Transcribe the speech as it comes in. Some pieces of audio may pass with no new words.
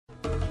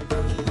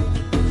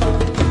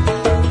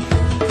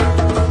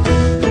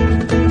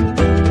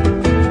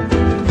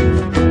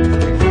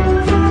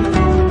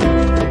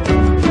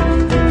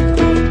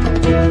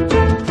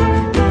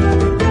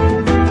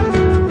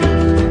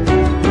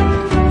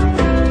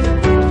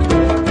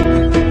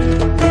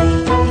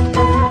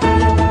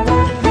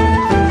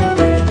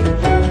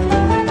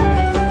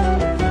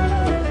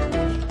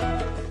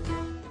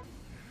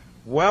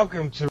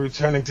to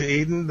Returning to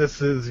Eden.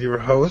 This is your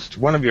host,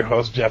 one of your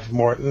hosts, Jeff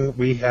Morton.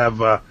 We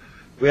have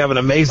an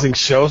amazing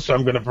show, so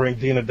I'm going to bring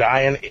Dinah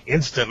in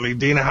instantly.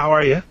 Dinah, how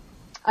are you?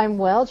 I'm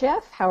well,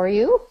 Jeff. How are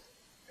you?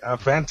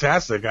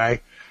 Fantastic. I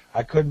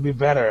couldn't be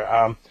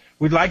better.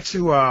 We'd like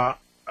to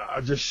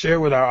just share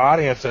with our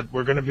audience that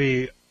we're going to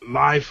be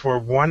live for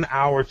 1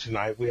 hour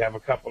tonight. We have a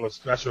couple of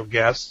special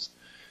guests,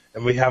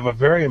 and we have a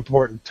very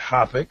important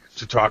topic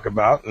to talk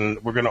about,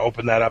 and we're going to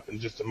open that up in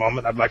just a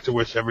moment. I'd like to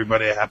wish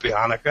everybody a happy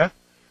Hanukkah,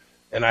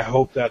 and I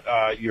hope that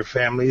your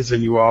families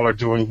and you all are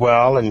doing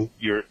well, and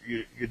you're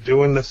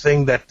doing the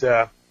thing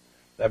that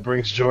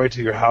brings joy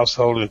to your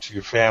household and to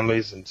your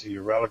families and to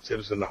your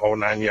relatives and the whole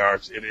 9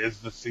 yards. It is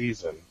the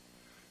season,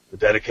 the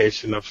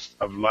dedication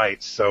of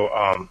light. So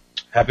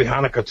happy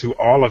Hanukkah to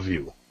all of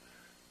you.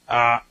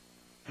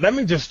 Let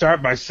me just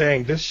start by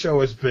saying this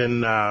show has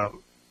been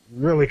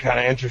really kind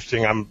of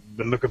interesting. I've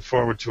been looking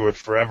forward to it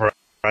forever.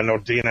 I know,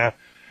 Dinah,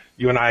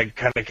 you and I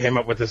kind of came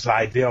up with this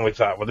idea, and we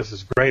thought, well, this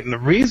is great. And the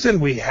reason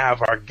we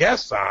have our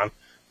guests on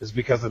is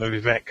because of an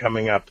event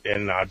coming up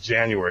in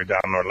January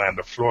down in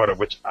Orlando, Florida,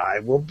 which I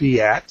will be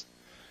at.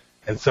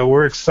 And so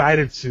we're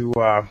excited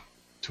to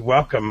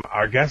welcome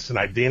our guests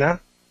tonight. Dinah?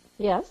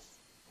 Yes?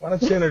 Why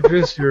don't you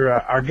introduce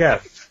our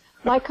guests?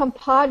 My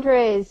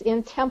compadres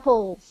in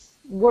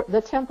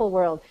the temple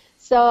world.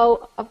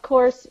 So, of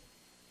course,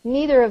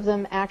 neither of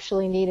them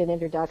actually need an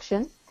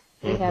introduction.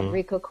 We have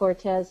Rico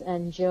Cortes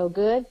and Joe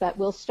Good, but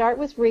we'll start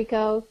with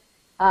Rico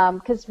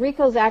because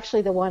Rico's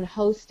actually the one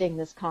hosting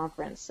this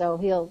conference, so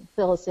he'll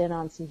fill us in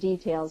on some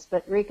details.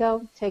 But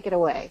Rico, take it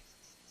away.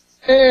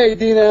 Hey,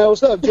 Dinah.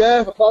 What's up,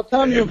 Jeff? About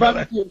time you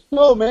invited me to your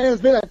show, man.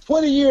 It's been like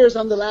 20 years.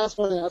 I'm the last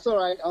one. That's all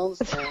right. I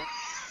understand.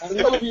 I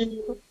love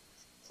you.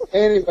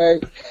 Anyway,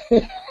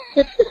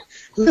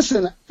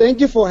 listen,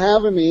 thank you for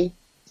having me.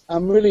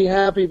 I'm really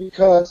happy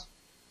because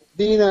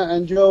Dinah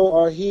and Joe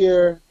are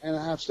here, and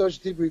I have such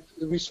deep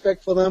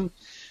respect for them.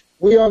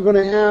 We are going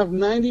to have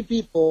 90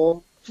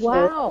 people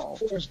for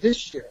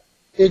this year.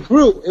 It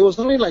grew. It was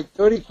only like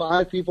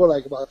 35 people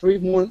like about 3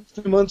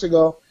 months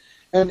ago,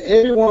 and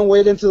everyone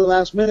waited until the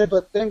last minute.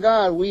 But thank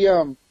God we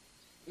have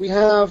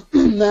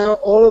now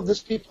all of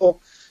these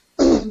people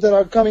that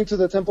are coming to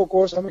the temple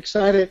course. I'm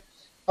excited.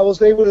 I was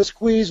able to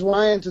squeeze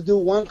Ryan to do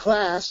one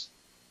class,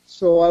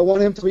 so I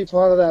want him to be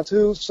part of that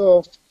too.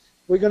 So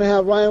we're going to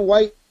have Ryan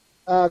White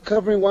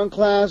covering one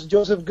class,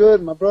 Joseph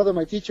Good, my brother,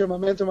 my teacher, my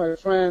mentor, my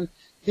friend,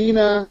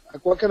 Dinah.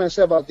 What can I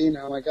say about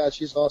Dinah? Oh, my God,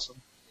 she's awesome.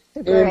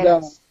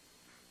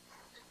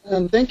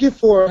 And thank you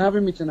for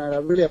having me tonight. I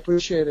really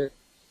appreciate it.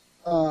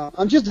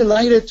 I'm just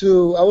delighted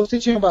I was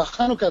teaching about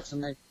Hanukkah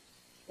tonight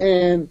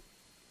and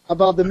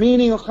about the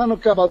meaning of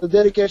Hanukkah, about the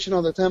dedication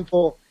of the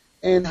temple,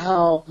 and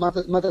how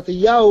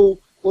Mattatyahu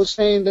was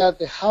saying that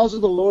the house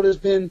of the Lord has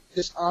been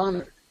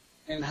dishonored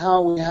and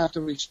how we have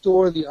to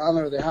restore the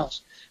honor of the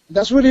house.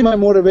 That's really my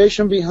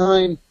motivation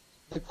behind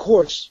the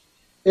course,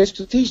 is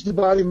to teach the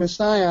body of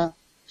Messiah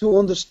to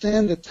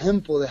understand the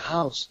temple, the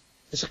house.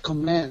 It's a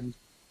command.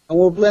 And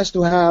we're blessed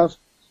to have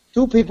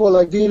 2 people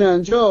like Dinah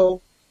and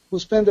Joe who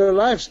spend their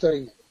lives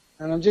studying it.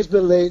 And I'm just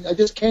delayed. I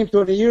just came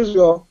 20 years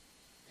ago,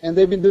 and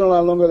they've been doing a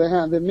lot longer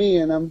than me,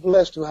 and I'm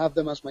blessed to have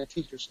them as my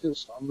teachers too,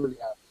 so I'm really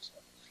happy. So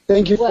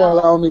thank you for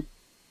allowing me,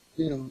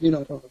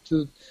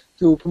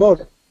 to promote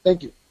it.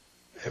 Thank you.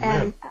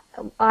 And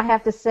I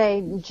have to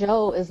say,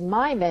 Joe is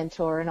my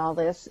mentor in all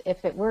this.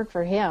 If it weren't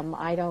for him,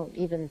 I don't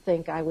even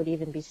think I would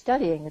even be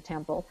studying the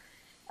temple.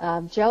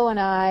 Joe and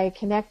I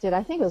connected,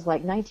 I think it was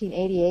like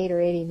 1988 or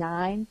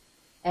 89.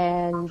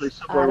 And probably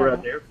somewhere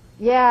around there.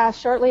 Yeah,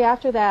 shortly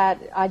after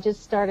that, I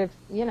just started,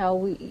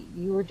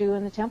 you were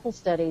doing the temple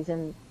studies,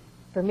 and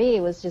for me,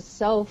 it was just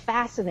so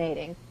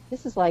fascinating.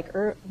 This is like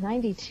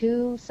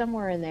 92,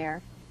 somewhere in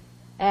there.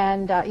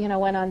 And,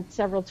 went on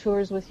several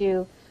tours with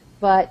you.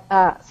 But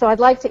so I'd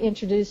like to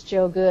introduce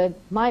Joe Good,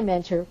 my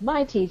mentor,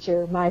 my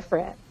teacher, my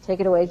friend. Take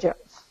it away, Joe.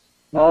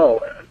 Oh,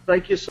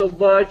 thank you so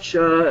much,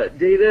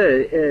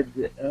 Dinah.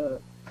 And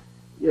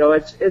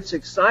it's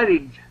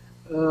exciting.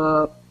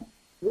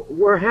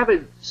 We're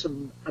having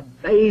some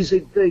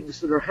amazing things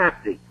that are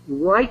happening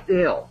right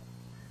now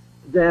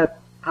that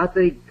I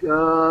think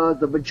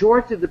the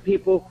majority of the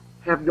people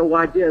have no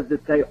idea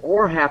that they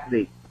are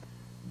happening.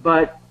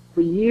 But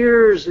for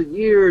years and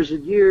years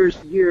and years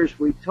and years,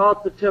 we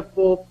taught the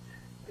temple,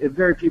 and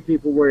very few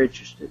people were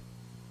interested.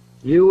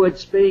 You would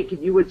speak,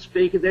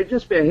 and there'd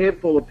just be a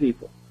handful of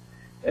people.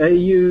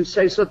 You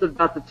say something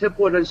about the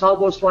temple, and it's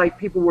almost like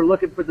people were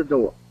looking for the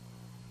door.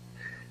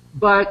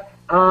 But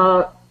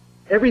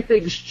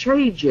everything's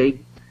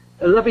changing.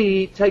 Let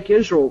me take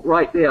Israel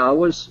right now. I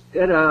was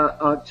at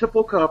a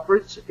temple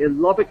conference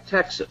in Lubbock,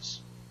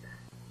 Texas,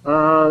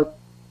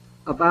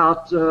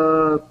 about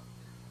a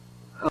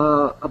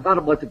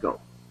month ago,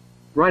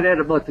 right at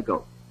a month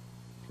ago.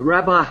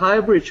 Rabbi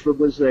Chaim Richman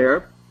was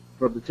there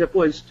from the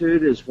Temple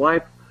Institute. His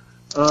wife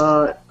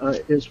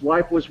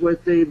was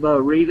with him,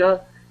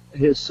 Rita.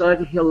 His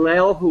son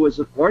Hillel, who is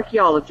an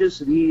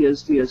archaeologist, and he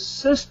is the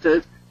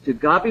assistant to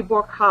Gabi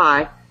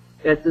Barkai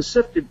at the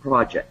Sifton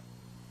Project.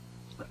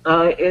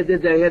 and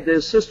then they had the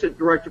assistant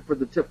director for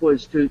the Temple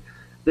Institute.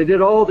 They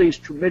did all these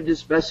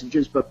tremendous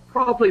messages, but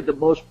probably the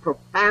most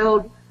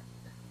profound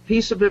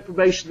piece of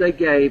information they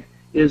gave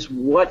is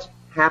what's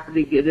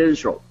happening in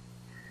Israel.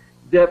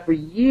 That for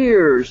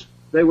years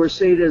they were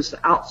seen as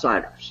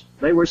outsiders.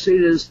 They were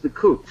seen as the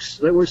kooks.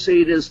 They were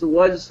seen as the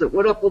ones that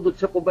went up on the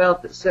Temple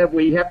Mount that said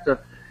we have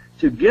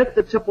to get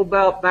the Temple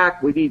Mount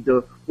back, we need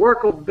to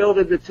work on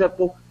building the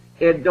temple,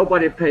 and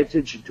nobody paid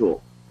attention to them.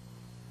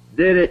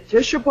 Then at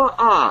Tisha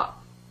B'Av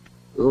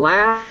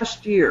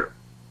last year,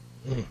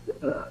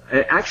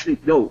 actually,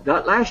 no,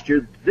 not last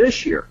year,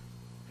 this year,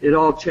 it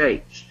all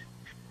changed.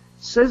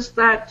 Since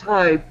that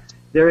time,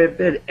 there have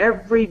been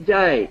every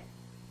day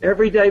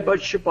but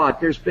Shabbat,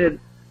 there's been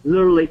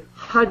literally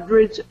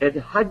hundreds and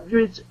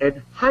hundreds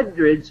and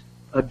hundreds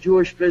of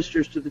Jewish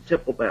visitors to the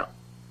Temple Mount.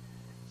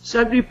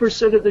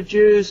 70% of the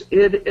Jews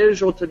in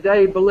Israel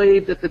today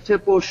believe that the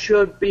temple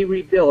should be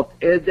rebuilt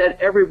and that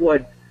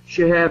everyone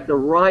should have the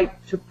right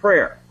to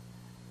prayer.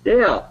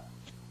 Now,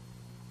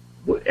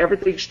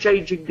 everything's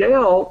changing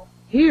now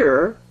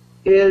here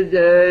in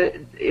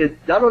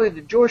not only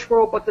the Jewish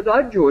world but the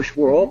non-Jewish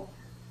world,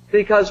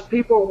 because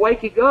people are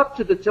waking up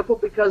to the temple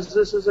because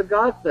this is a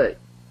God thing.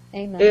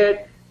 Amen. And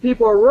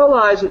people are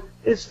realizing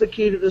it's the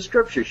key to the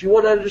scriptures. You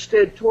want to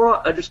understand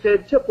Torah,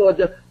 understand temple,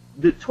 and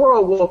the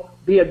Torah will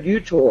be a new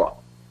Torah.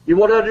 You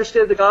want to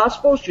understand the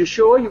Gospels,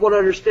 Yeshua, you want to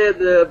understand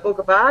the book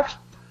of Acts,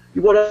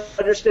 you want to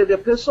understand the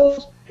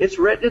epistles, it's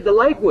written in the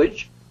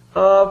language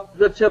of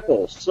the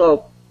temples.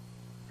 So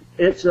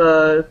it's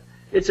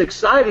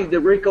exciting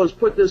that Rico's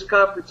put this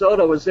conference on.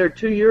 I was there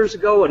 2 years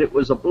ago and it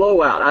was a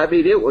blowout. I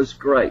mean, it was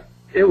great.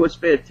 It was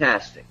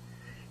fantastic.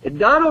 And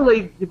not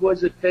only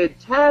was it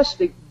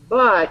fantastic,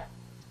 but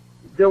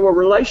there were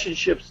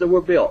relationships that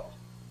were built,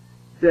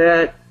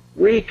 that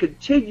we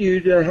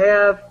continue to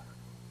have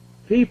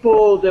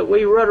people that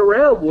we run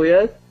around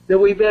with that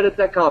we met at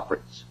that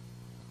conference.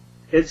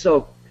 And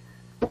so,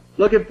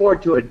 looking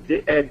forward to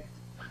it, and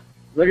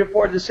looking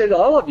forward to seeing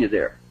all of you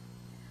there.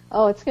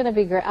 Oh, it's going to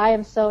be great. I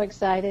am so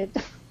excited,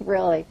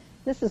 really.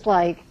 This is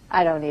like,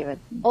 I don't even,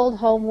 old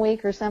home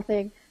week or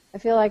something. I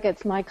feel like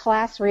it's my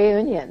class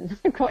reunion,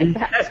 going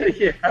back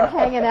to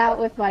hanging out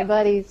with my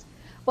buddies.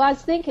 Well, I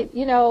was thinking,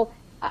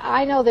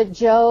 I know that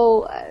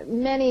Joe,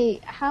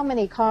 how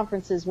many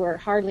conferences where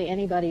hardly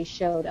anybody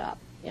showed up,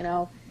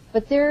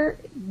 but there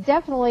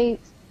definitely,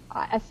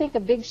 I think a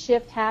big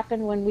shift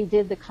happened when we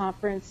did the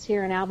conference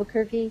here in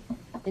Albuquerque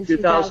in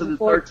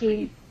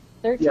 2014.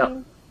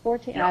 13?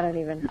 14? Yeah. I don't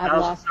even, I've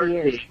lost the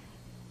years.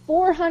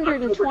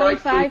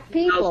 425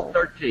 people.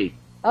 2013.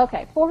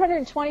 Okay,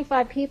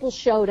 425 people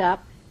showed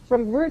up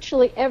from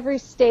virtually every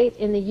state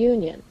in the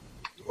Union.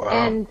 Wow.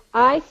 And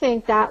I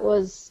think that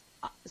was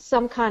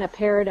some kind of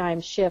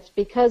paradigm shift,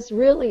 because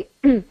really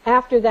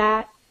after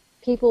that,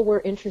 people were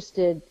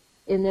interested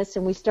in this,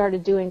 and we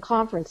started doing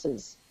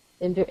conferences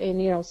in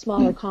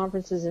smaller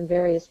conferences in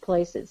various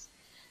places.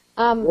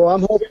 Well,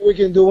 I'm hoping we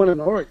can do one in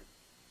Oregon.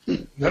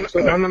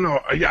 No.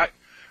 Yeah,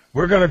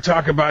 we're going to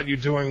talk about you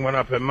doing one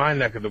up in my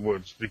neck of the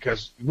woods,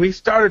 because we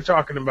started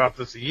talking about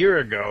this a year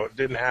ago. It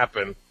didn't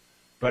happen,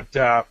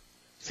 but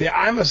see,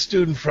 I'm a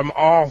student from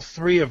all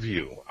three of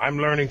you. I'm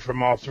learning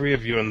from all three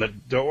of you, and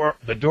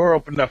the door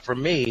opened up for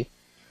me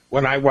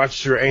when I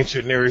watched your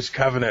Ancient Near East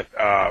Covenant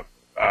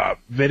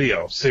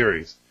video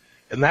series,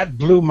 and that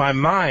blew my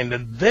mind.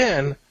 And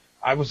then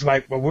I was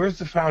like, well, where's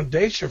the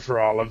foundation for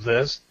all of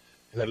this?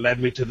 And it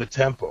led me to the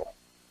temple.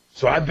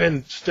 So I've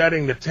been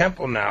studying the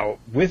temple now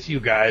with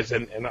you guys,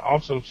 and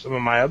also some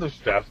of my other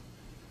stuff,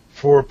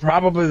 for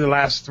probably the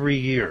last 3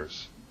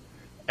 years.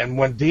 And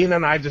when Dinah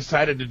and I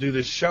decided to do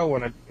this show,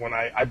 when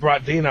I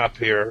brought Dinah up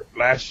here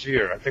last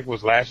year, I think it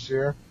was last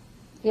year,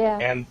 yeah,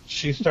 and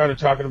she started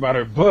talking about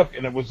her book,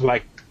 and it was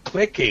like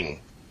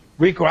clicking.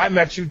 Rico, I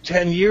met you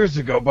 10 years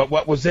ago, but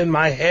what was in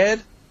my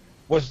head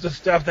was the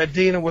stuff that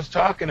Dinah was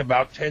talking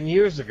about 10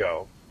 years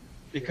ago,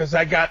 because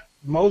I got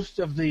most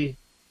of the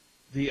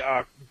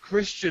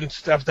Christian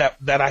stuff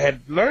that I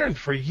had learned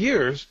for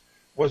years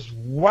was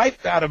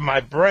wiped out of my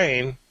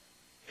brain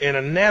in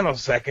a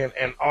nanosecond,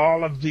 and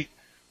all of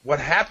what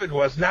happened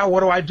was, now what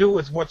do I do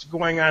with what's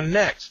going on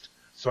next?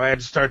 So I had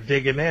to start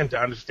digging in to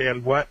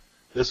understand what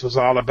this was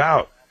all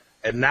about.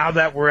 And now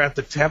that we're at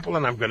the temple,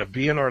 and I'm going to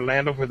be in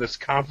Orlando for this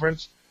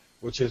conference,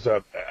 which is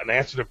an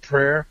answer to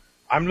prayer,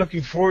 I'm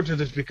looking forward to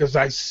this, because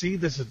I see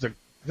this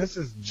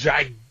is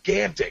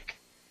gigantic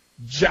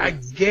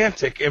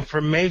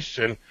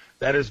information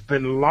that has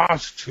been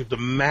lost to the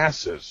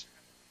masses.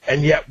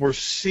 And yet we're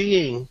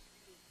seeing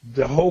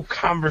the whole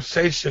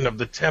conversation of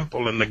the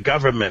temple and the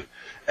government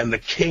and the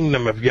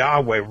kingdom of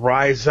Yahweh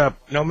rise up,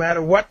 no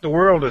matter what the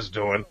world is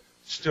doing,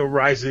 still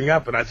rising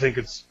up. And I think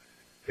it's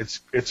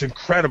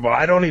incredible.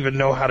 I don't even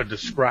know how to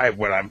describe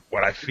what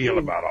I feel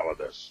about all of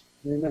this.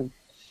 Amen.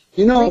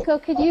 Rico,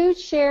 could you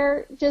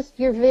share just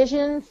your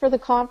vision for the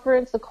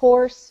conference, the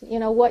course,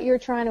 what you're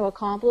trying to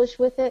accomplish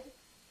with it?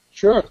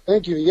 Sure.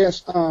 Thank you.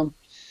 Yes.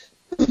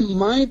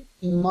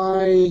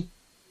 My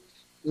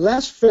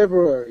last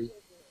February,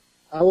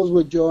 I was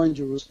with Joe in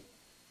Jerusalem,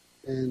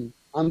 and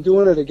I'm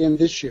doing it again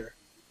this year.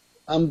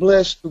 I'm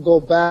blessed to go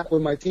back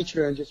with my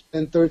teacher and just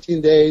spend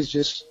 13 days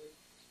just,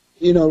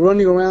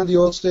 running around the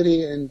old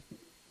city. And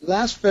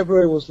last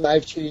February was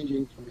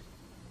life-changing for me.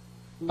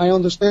 My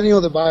understanding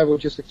of the Bible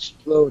just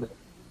exploded.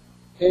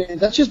 And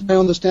that's just my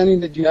understanding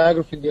of the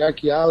geography, the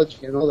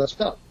archaeology, and all that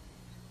stuff.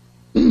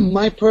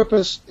 My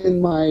purpose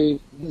and my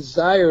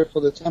desire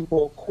for the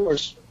temple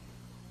course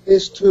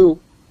is to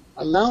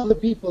allow the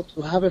people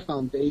to have a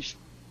foundation,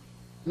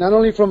 not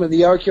only from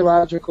the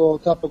archaeological,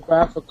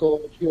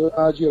 topographical,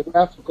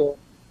 geographical,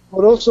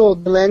 but also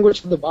the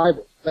language of the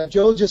Bible. Like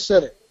Joe just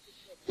said it.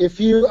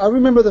 I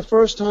remember the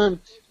first time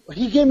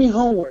he gave me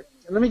homework,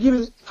 and let me give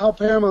you how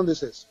paramount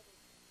this is.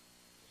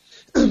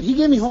 He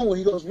gave me homework.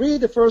 He goes,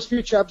 read the first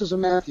few chapters of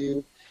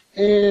Matthew,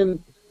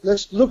 and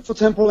let's look for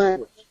temple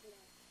language.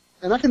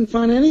 And I couldn't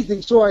find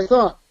anything, so I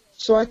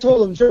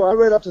told him, Joe, I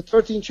read up to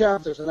 13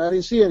 chapters, and I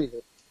didn't see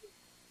anything.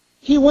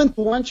 He went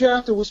to one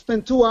chapter, we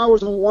spent 2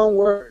 hours on one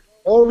word,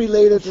 all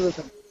related to the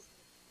temple.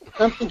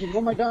 I'm thinking,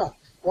 oh my God,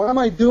 what am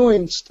I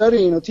doing,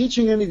 studying or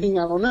teaching anything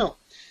I don't know?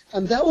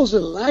 And that was a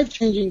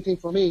life-changing thing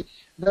for me,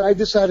 that I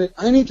decided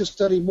I need to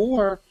study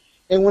more.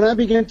 And when I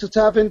began to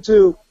tap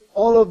into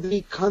all of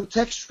the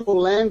contextual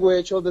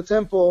language of the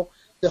temple,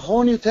 the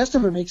whole New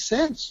Testament makes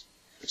sense.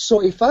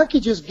 So if I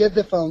could just get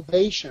the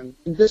foundation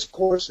in these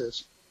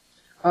courses,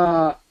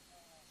 through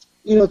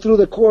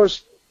the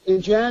course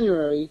in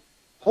January,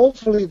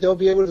 hopefully they'll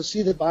be able to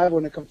see the Bible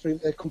in a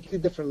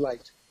complete different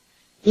light.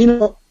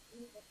 Let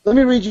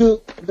me read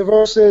you the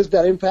verses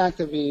that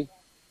impacted me,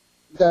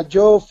 that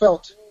Joe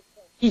felt.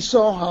 He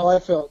saw how I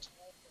felt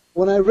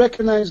when I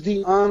recognized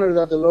the honor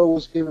that the Lord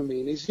was giving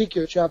me in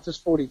Ezekiel chapter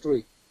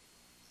 43.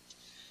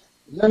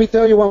 Let me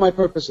tell you what my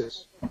purpose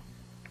is.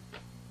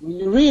 When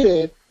you read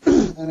it,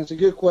 and it's a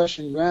good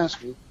question you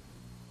asked me,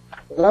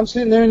 but I'm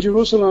sitting there in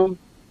Jerusalem,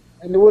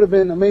 and it would have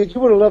been amazing.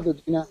 You would have loved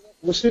it, Dinah.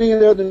 We're sitting in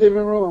there in the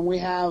living room, and we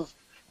have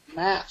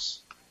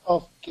maps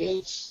of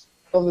gates,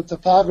 of the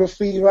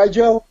topography, right,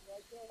 Joe?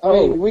 I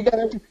mean, we got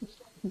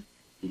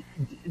everything.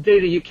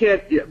 Dana, you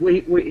can't.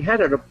 We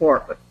had an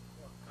apartment,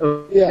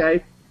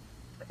 okay,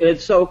 and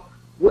so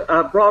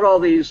I brought all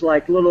these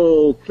like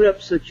little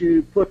clips that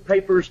you put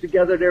papers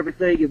together and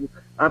everything, and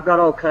I've got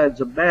all kinds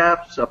of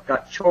maps, I've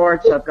got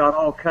charts, I've got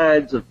all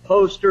kinds of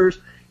posters,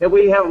 and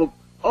we have them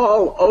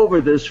all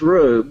over this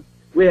room.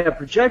 We have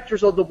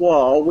projectors on the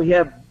wall, we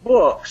have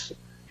books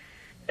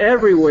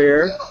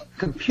everywhere,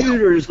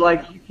 computers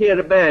like you can't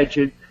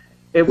imagine,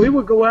 and we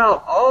would go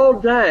out all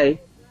day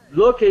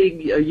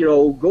looking,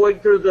 going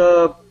through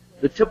the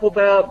Temple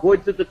Mount,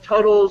 going through the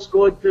tunnels,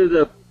 going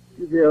through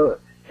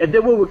and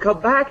then we would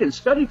come back and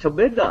study till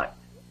midnight.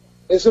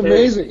 It's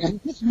amazing. And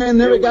this man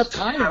never got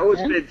tired. It was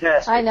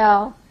fantastic. I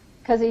know,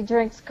 because he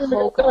drinks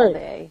Coke all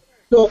day.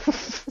 So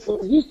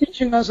he's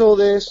teaching us all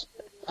this,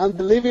 and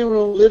the living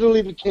room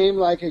literally became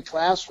like a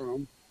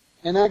classroom.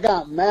 And I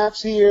got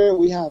maps here.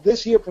 We have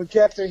this here,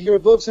 projector here,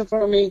 books in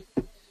front of me.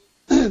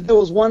 There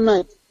was one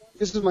night.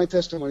 This is my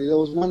testimony. There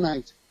was one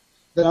night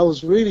that I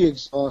was really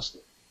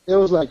exhausted. It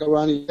was like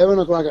around 11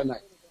 o'clock at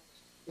night.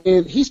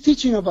 And he's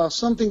teaching about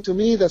something to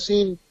me that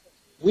seemed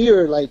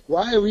weird, like,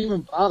 why are we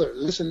even bothered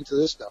listening to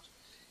this stuff?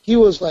 He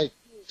was like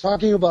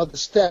talking about the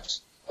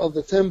steps of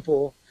the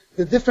temple,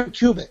 the different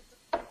cubits.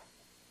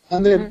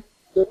 And then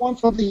the ones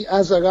from the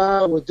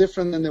Azara were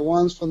different than the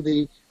ones from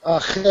the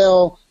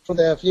Chel, from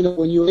the,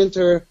 when you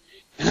enter.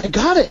 And I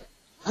got it.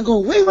 I go,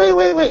 wait.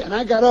 And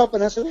I got up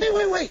and I said,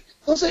 wait.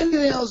 Don't say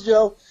anything else,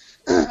 Joe.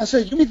 I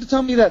said, you mean to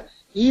tell me that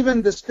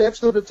even the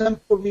steps of the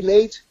temple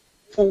relate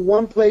from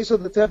one place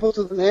of the temple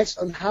to the next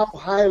and how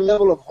high a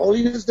level of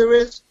holiness there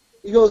is?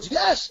 He goes,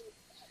 yes.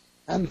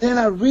 And then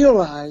I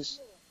realized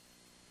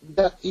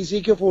that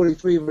Ezekiel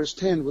 43 verse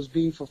 10 was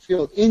being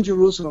fulfilled in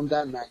Jerusalem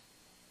that night.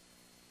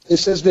 It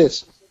says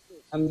this,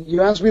 and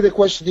you asked me the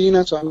question,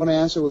 Dinah, so I'm going to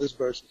answer with these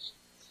verses.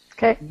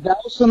 Okay.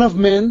 Thou son of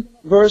man,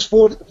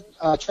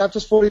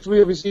 chapters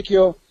 43 of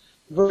Ezekiel,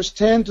 verse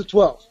 10 to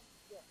 12.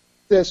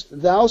 It says,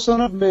 thou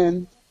son of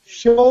man,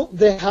 show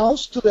the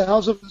house to the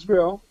house of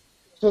Israel,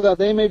 so that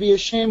they may be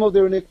ashamed of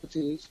their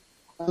iniquities,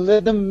 and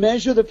let them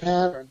measure the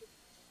pattern.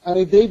 And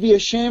if they be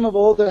ashamed of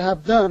all they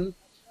have done,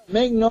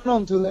 make known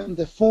unto them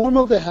the form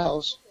of the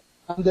house,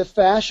 and the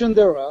fashion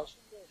thereof,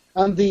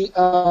 and the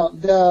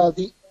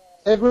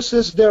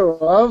egresses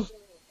thereof,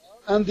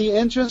 and the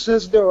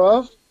entrances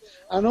thereof,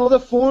 and all the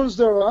forms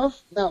thereof.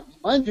 Now,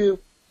 mind you,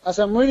 as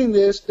I'm reading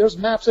this, there's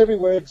maps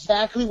everywhere,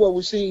 exactly what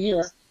we're seeing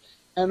here,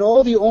 and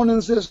all the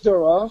ordinances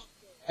thereof,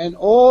 and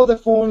all the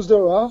forms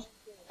thereof,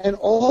 and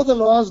all the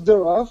laws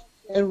thereof,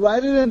 and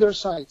write it in their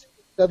sight,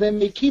 that they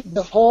may keep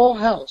the whole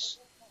house.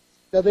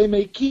 That they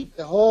may keep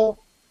the whole,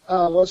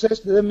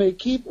 that they may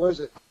keep, where is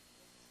it?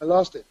 I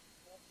lost it.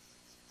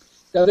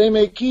 That they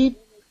may keep,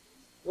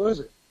 where is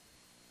it?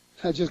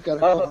 I just got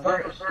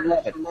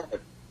it.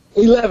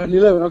 11,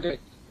 okay.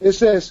 It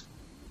says,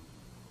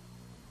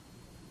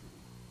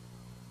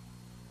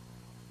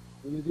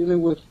 we're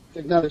dealing with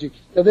technology,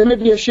 that they may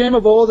be ashamed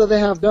of all that they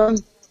have done.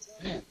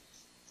 Man,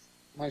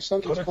 my son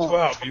Go is to calling.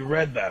 12. You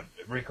read that,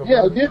 Rico.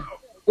 Yeah, I did.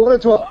 Go to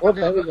 12.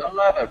 Okay, here we go.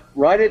 11.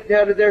 Write it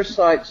down in their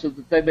sight so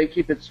that they may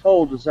keep its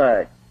whole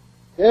design.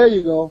 There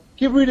you go.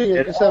 Keep reading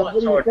it, because all I'm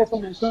its getting a call ordinance.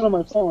 from my son on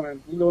my phone,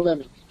 and you don't let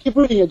me. Keep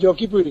reading it, Joe.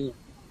 Keep reading it.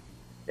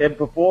 And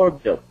perform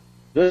them.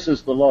 This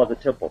is the law of the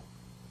temple.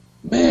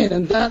 Man,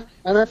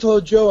 and I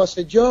told Joe, I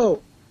said,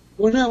 Joe,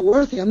 we're not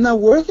worthy. I'm not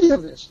worthy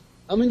of this.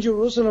 I'm in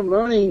Jerusalem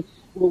learning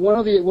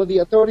with the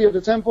authority of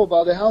the temple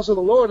about the house of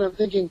the Lord, and I'm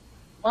thinking,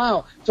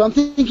 wow. So I'm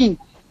thinking,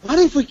 what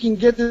if we can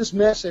get this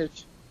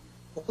message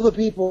to other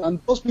people, and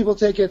those people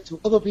take it to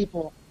other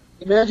people?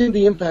 Imagine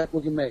the impact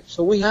we can make.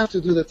 So we have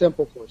to do the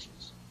temple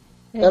portions.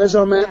 Yeah. That is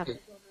our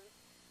mandate.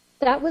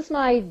 That was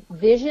my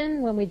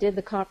vision when we did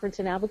the conference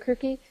in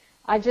Albuquerque.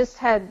 I just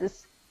had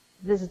this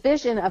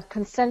vision of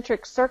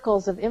concentric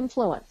circles of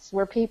influence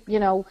where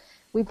people,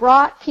 we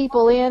brought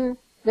people in.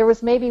 There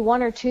was maybe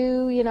one or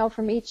two,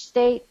 from each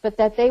state, but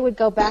that they would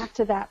go back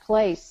to that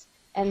place,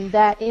 and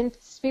that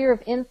sphere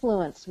of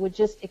influence would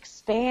just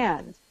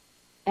expand.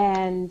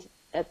 And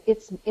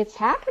it's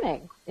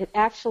happening. It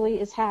actually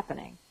is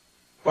happening.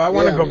 Well, I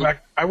want to go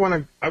back. I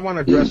want to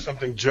address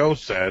something Joe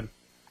said.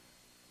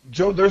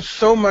 Joe, there's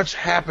so much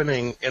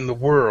happening in the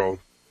world.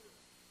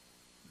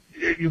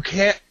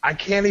 I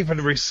can't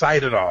even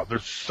recite it all.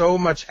 There's so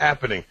much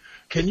happening.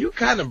 Can you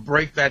kind of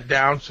break that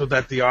down so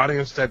that the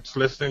audience that's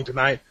listening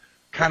tonight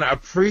kind of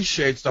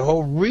appreciates the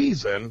whole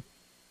reason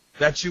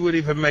that you would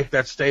even make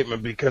that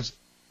statement? Because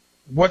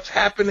what's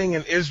happening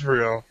in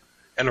Israel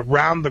and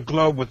around the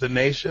globe with the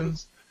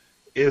nations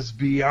is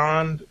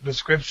beyond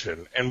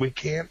description, and we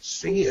can't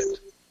see it.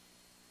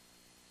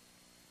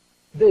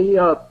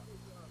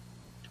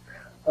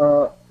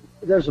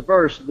 There's a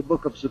verse in the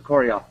book of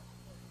Zechariah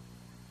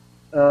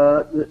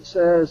that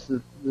says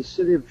that the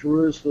city of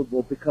Jerusalem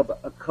will become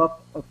a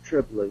cup of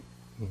tribulation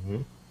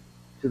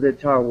to the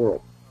entire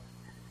world.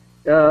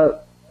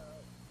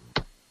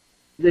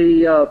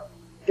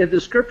 In the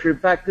scripture, in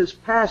fact, this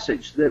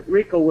passage that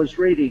Rico was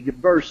reading in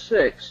verse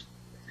 6,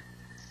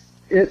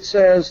 it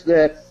says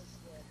that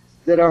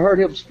I heard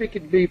him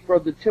speaking to me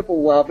from the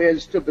temple while man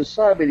stood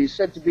beside me, and he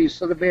said to me,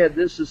 Son of man,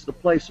 this is the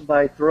place of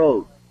my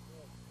throne,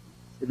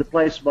 in the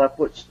place of my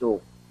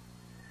footstool.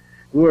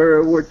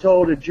 We're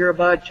told in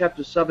Jeremiah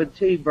chapter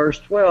 17, verse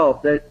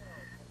 12, that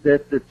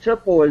the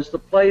temple is the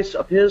place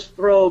of his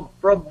throne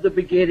from the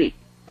beginning.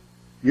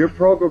 Your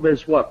program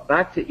is what?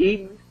 Back to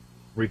Eden?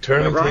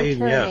 Returning to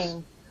Eden, yes.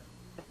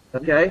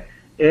 Okay,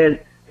 and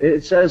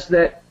it says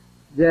that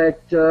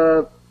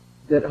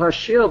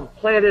Hashem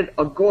planted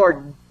a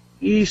garden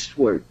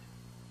eastward.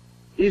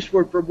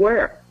 Eastward from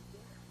where?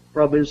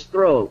 From his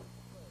throne.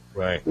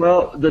 Right.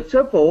 Well, the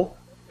temple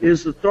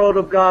is the throne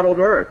of God on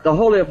earth. The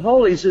Holy of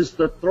Holies is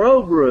the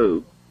throne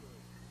room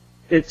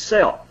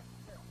itself.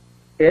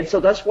 And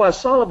so that's why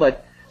Solomon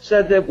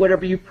said that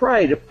whenever you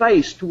pray, to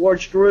face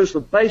towards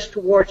Jerusalem, face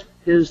towards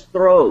his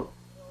throne.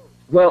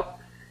 Well,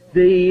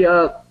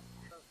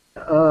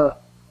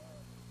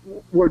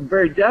 we're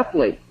very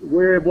definitely,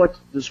 we're in what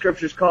the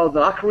scriptures call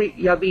the Acharit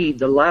Yamim,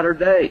 the latter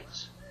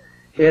days.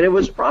 And it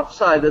was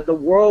prophesied that the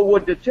world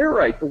would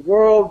deteriorate. The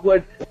world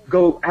would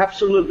go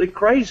absolutely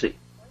crazy.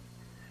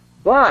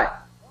 But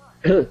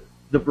the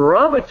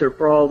barometer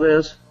for all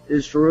this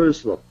is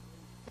Jerusalem.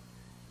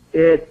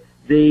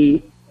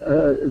 The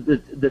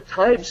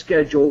time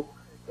schedule,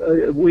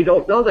 we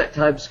don't know that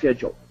time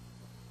schedule.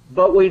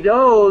 But we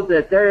know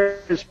that there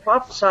is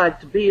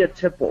prophesied to be a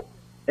temple.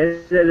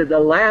 And that in the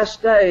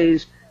last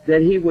days,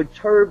 that he would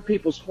turn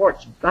people's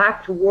hearts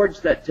back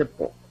towards that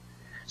temple.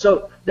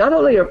 So not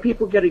only are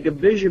people getting a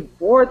vision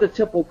for the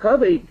temple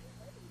coming,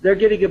 they're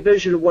getting a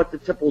vision of what the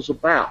temple's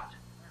about.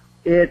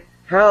 And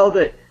how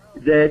that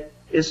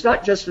it's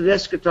not just an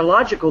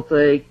eschatological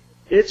thing,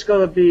 it's going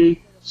to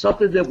be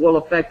something that will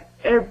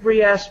affect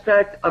every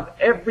aspect of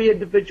every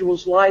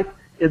individual's life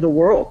in the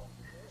world.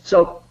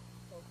 So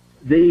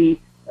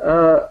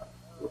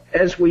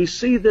as we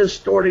see this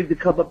starting to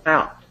come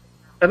about,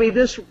 I mean,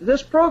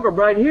 this program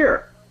right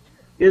here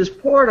is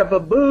part of a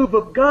move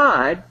of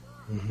God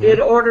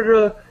in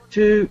order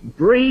to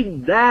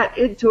bring that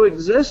into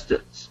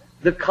existence.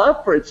 The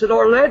conference in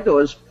Orlando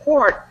is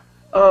part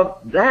of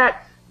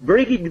that,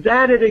 bringing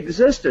that in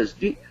existence.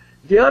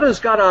 Deanna's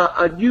got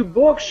a new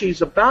book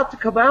she's about to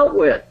come out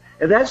with,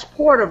 and that's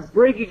part of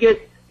bringing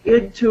it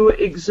into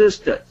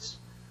existence.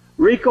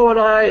 Rico and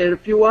I and a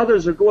few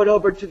others are going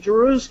over to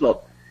Jerusalem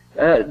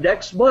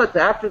next month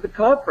after the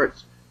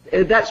conference,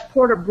 and that's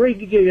part of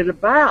bringing it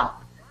about.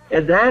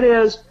 And that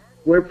is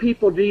where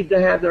people need to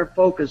have their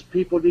focus,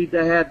 people need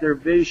to have their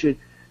vision,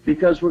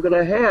 because we're going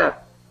to have,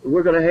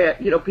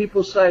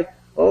 people say,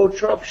 oh,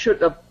 Trump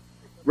shouldn't have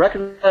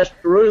recognized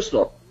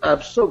Jerusalem.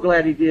 I'm so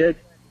glad he did.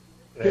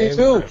 Me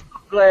too. I'm so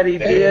glad he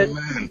did.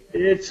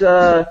 It's,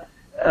 I've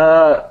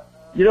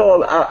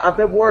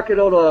been working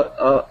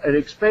on an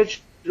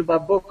expansion of my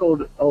book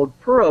on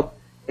Purim,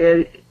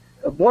 and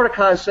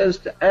Mordecai says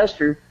to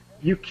Esther,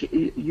 you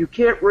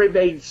can't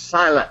remain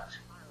silent.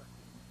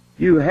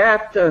 You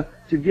have to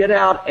get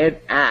out and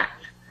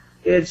act.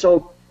 And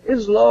so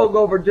it's long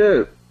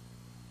overdue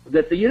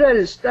that the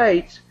United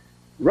States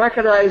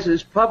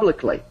recognizes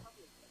publicly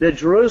that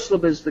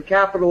Jerusalem is the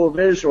capital of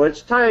Israel.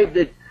 It's time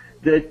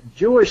that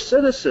Jewish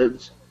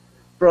citizens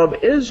from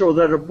Israel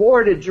that are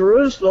born in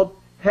Jerusalem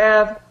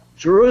have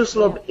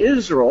Jerusalem,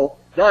 Israel,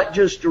 not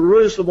just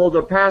Jerusalem on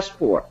their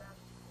passport.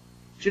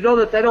 Do you know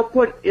that they don't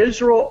put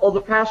Israel on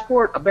the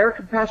passport,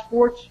 American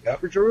passports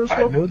for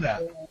Jerusalem? I knew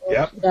that.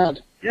 Yep.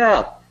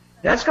 Yeah,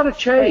 that's going to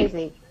change.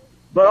 Crazy.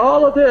 But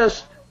all of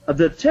this,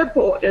 the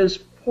temple is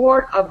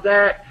part of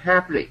that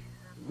happening.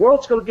 The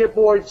world's going to get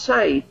more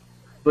insane,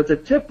 but the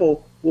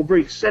temple will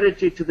bring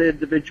sanity to the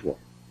individual.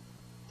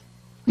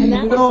 And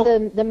that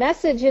was the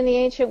message in the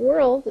ancient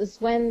world, is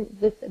when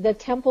the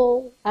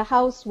temple, a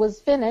house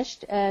was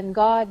finished and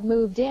God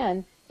moved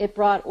in, it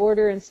brought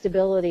order and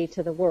stability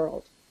to the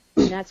world.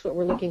 And that's what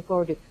we're looking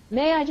forward to.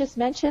 May I just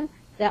mention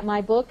that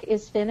my book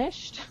is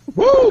finished?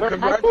 Woo!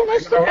 I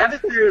finished it. Have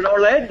it there in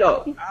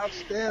Orlando.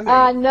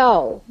 Outstanding.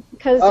 No,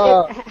 because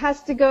it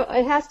has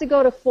to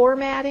go to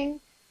formatting.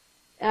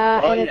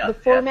 The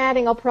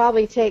formatting will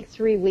probably take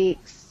 3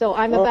 weeks. So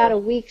I'm about a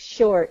week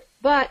short.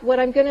 But what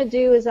I'm going to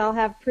do is I'll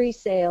have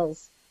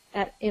pre-sales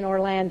in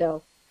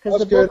Orlando, because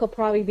the book will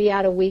probably be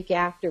out a week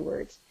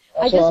afterwards.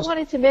 I just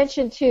wanted to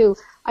mention, too,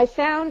 I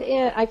found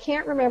I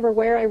can't remember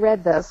where I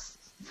read this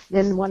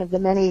in one of the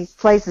many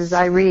places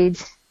I read,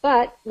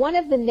 but one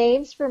of the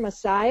names for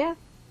Messiah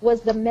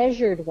was the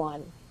Measured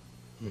One.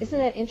 Isn't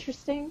that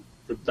interesting?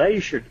 The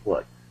measured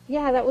one.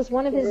 Yeah, that was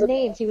one of his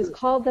names. He was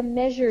called the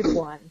Measured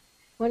One.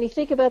 When you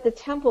think about the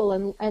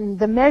temple and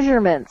the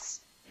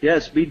measurements.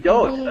 Yes, we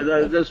don't.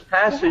 This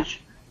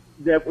passage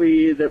that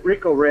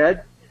Rico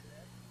read,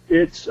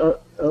 it's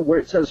where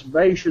it says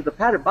measure the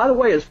pattern. By the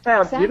way, it's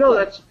found. Exactly. You know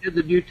that's in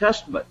the New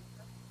Testament.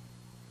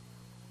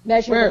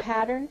 Measure the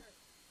pattern?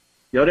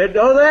 You didn't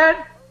know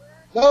that?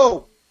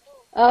 No.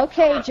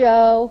 Okay,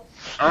 Joe.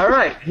 All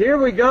right, here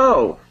we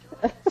go.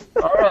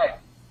 All right,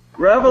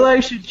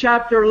 Revelation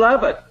chapter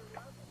 11.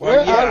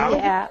 Well,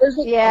 Yeah.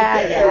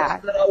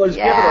 I was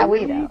given a we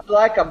reed know.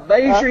 like a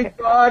measuring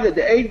rod, and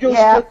the angels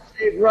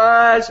did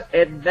rise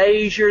and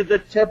measure the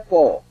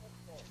temple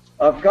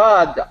of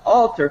God, the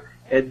altar,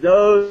 and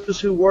those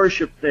who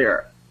worship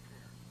there.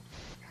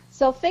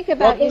 So think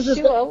about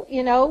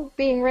Yeshua,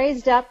 being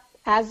raised up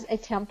as a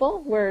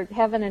temple where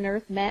heaven and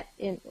earth met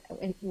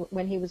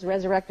when he was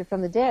resurrected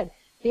from the dead,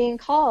 being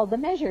called the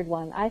Measured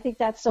One. I think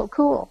that's so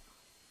cool.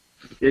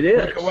 It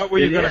is. Rico, what were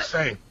you going to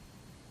say?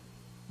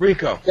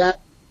 Rico.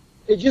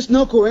 It's just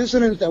no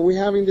coincidence that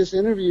we're having this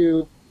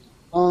interview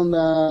on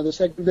the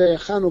second day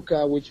of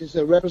Hanukkah, which is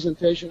a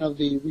representation of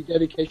the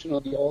rededication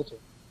of the altar.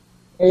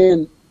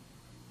 And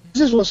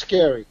this is what's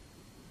scary,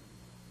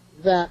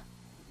 that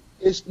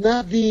it's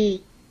not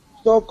the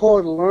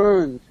so-called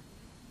learned,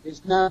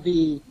 it's not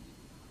the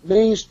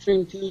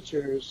mainstream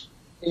teachers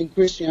in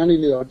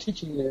Christianity that are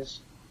teaching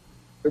this,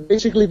 but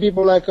basically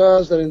people like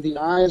us that in the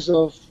eyes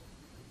of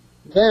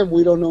them,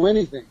 we don't know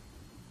anything.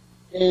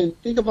 And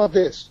think about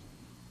this.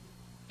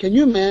 Can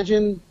you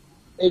imagine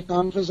a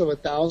conference of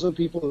 1,000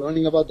 people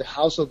learning about the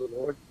house of the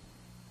Lord?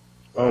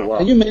 Oh, wow.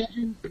 Can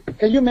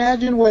you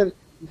imagine when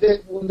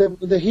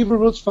the Hebrew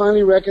roots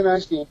finally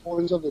recognize the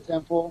importance of the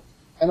temple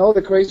and all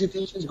the crazy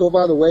teachings go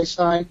by the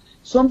wayside?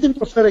 Something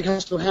prophetic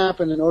has to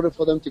happen in order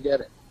for them to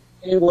get it.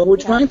 And what we're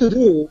trying to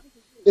do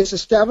is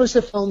establish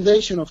a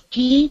foundation of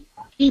key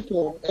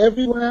people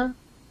everywhere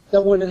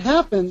that when it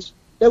happens,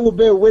 they will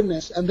bear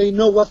witness and they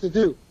know what to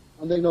do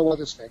and they know what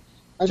to say.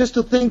 And just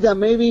to think that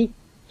maybe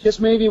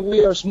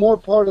we are a small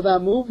part of that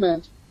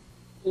movement,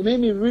 it made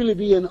me really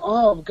be in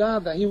awe of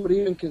God that he would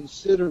even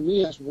consider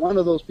me as one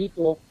of those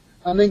people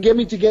and then get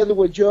me together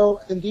with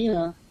Joe and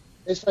Dinah.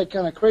 It's like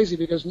kind of crazy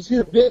because we see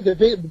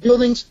the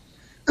buildings,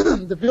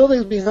 the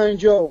buildings behind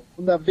Joe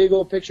from that big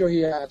old picture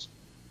he has.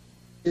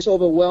 It's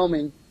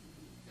overwhelming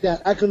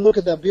that I can look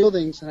at the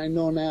buildings and I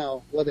know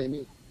now what they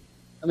mean.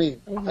 I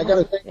mean, I got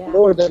to thank the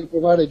Lord that he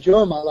provided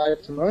Joe in my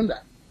life to learn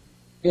that.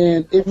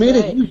 And it made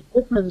a huge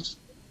difference.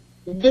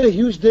 It made a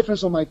huge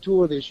difference on my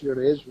tour this year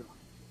to Israel.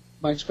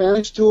 My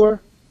Spanish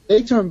tour,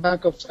 they turned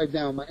back upside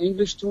down. My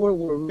English tour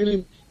were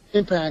really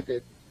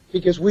impacted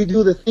because we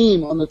do the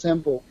theme on the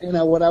temple. And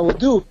what I would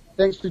do,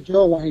 thanks to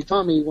Joe when he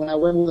taught me when I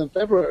went with him in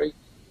February,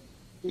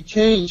 we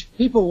changed.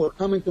 People were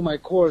coming to my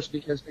course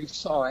because they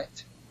saw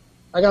it.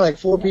 I got like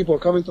 4 people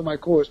coming to my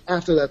course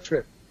after that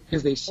trip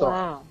because they saw it.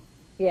 Wow.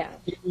 Yeah.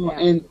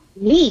 And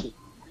me,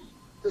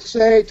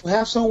 to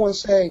have someone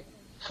say,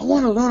 I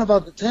want to learn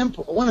about the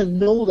temple. I want to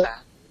know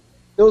that.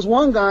 There was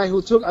one guy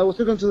I took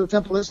him to the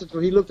Temple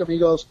Institute. He looked at me, he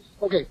goes,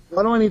 okay,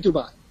 what do I need to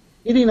buy?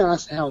 He didn't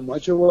ask how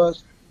much it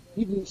was.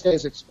 He didn't say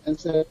it's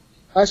expensive.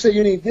 I said,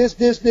 you need this,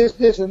 this, this,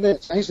 this, and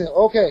this. And he said,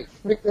 okay,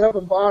 picked it up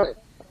and bought it.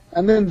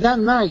 And then that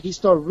night he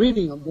started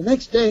reading them. The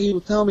next day he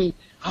would tell me,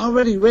 I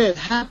already read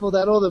half of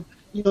that other,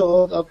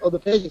 of the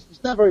pages.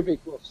 It's not very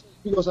big books.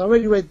 He goes, I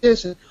already read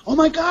this, and oh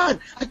my God,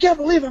 I can't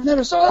believe I've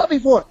never saw that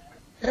before.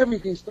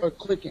 Everything started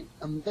clicking.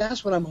 And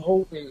that's what I'm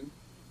hoping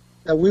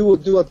that we will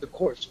do at the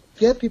course.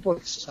 Get people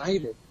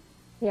excited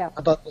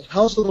about the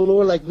house of the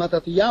Lord, like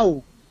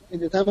Mattathiyahu in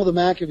the time of the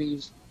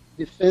Maccabees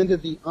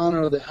defended the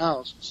honor of the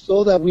house,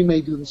 so that we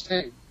may do the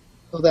same.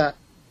 So that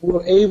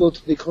were able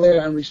to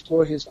declare and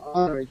restore his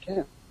honor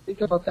again.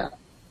 Think about that.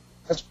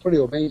 That's pretty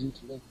amazing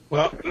to me.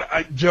 Well,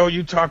 Joe,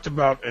 you talked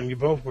about, and you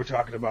both were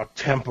talking about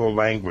temple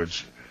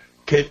language.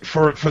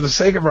 For the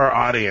sake of our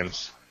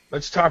audience,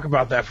 let's talk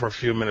about that for a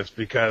few minutes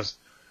because,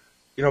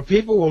 you know,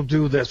 people will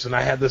do this, and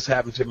I had this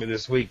happen to me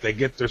this week. They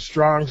get their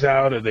Strongs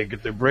out, or they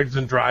get their Briggs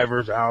and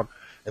Drivers out,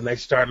 and they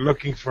start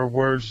looking for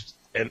words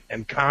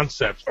and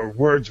concepts, or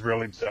words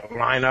really, to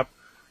line up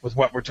with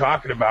what we're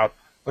talking about.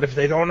 But if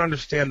they don't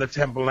understand the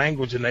temple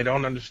language and they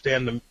don't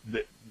understand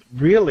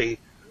really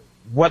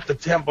what the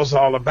temple's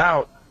all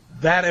about,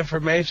 that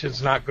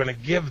information's not going to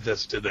give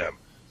this to them.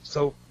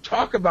 So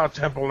talk about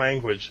temple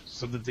language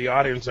so that the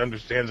audience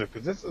understands it,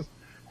 because this is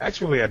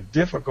actually a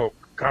difficult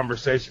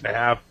conversation to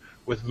have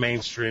with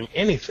mainstream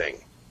anything.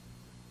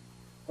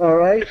 All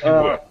right.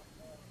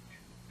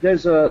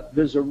 There's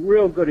a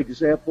real good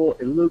example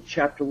in Luke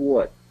chapter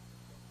 1.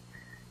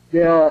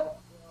 Now,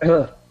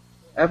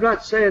 I'm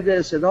not saying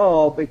this at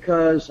all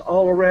because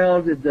all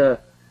around in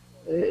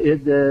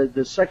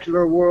the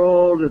secular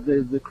world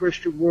and the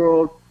Christian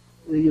world,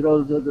 you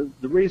know,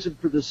 the reason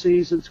for the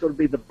season is going to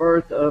be the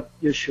birth of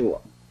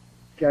Yeshua.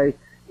 Okay,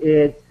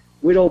 and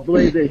we don't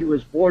believe that he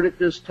was born at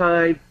this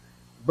time,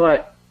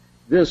 but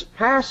this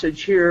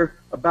passage here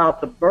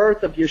about the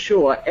birth of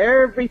Yeshua,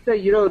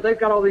 everything, you know, they've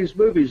got all these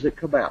movies that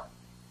come out,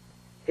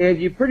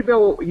 and you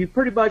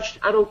pretty much,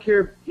 I don't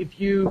care if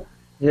you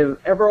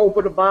have ever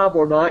opened a Bible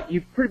or not,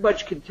 you pretty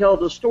much can tell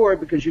the story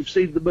because you've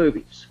seen the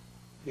movies.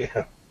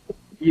 Yeah.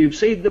 You've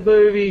seen the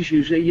movies,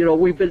 you know,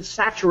 we've been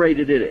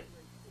saturated in it.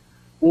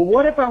 Well,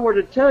 what if I were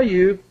to tell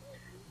you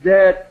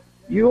that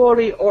you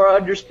only are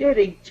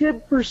understanding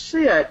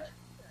 10%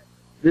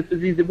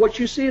 that what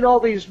you see in all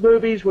these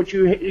movies, what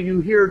you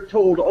hear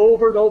told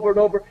over and over and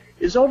over,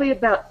 is only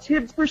about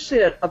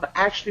 10% of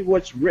actually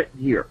what's written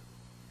here.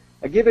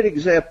 I'll give an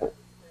example.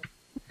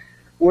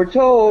 We're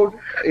told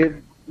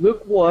in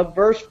Luke 1,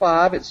 verse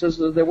 5, it says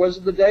that there was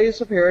in the days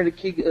of Herod,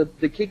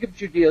 the king of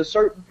Judea, a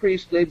certain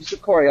priest named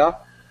Zechariah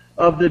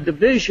of the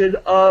division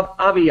of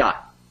Abijah.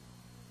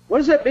 What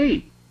does that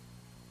mean?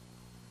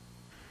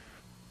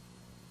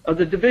 Of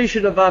the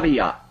division of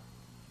Abijah.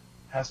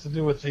 Has to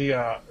do with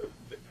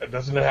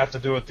doesn't it have to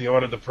do with the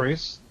order of the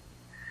priests?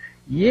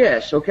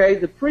 Yes, okay.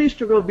 The priests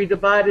are going to be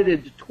divided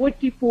into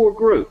 24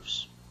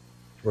 groups.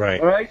 Right.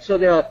 All right, so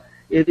now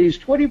in these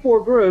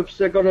 24 groups,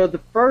 they're going to, the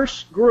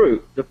first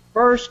group, the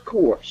first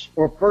course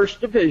or first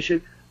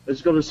division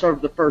is going to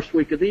serve the first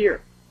week of the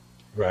year.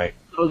 Right.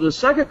 So the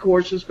second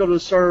course is going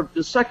to serve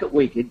the second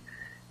week. In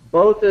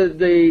both in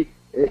the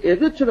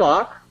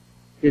Tanakh,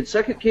 in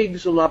 2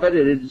 Kings 11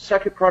 and in 2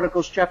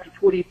 Chronicles chapter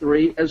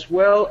 23, as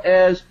well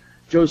as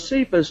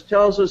Josephus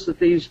tells us that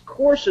these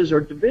courses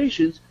or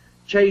divisions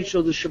change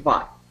to the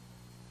Shabbat.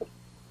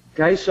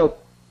 Okay, so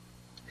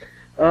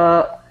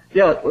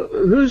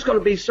who's going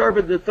to be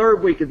serving the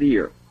third week of the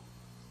year?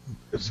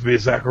 It's to be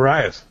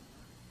Zacharias.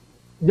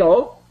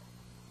 No.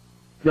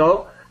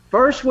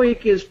 First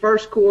week is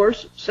first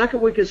course.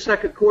 Second week is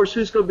second course.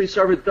 Who's going to be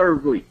serving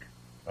third week?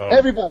 Oh.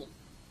 Everybody.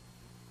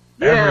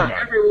 Yeah,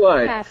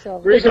 everyone.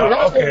 Passover.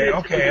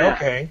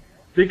 Okay.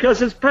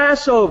 Because it's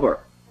Passover.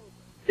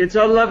 It's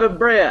unleavened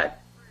bread.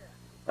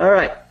 All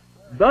right.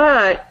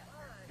 But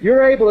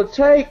you're able to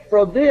take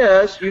from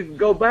this, you can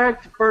go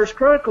back to 1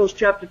 Chronicles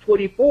chapter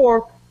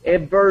 24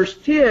 and verse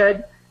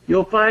 10,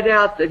 you'll find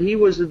out that he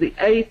was in the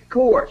 8th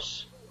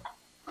course.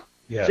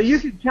 Yes. So you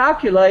can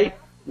calculate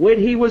when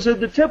he was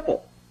in the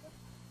temple.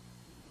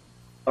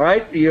 All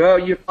right?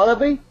 You follow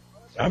me?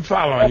 I'm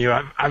following you.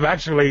 I've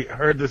actually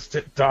heard this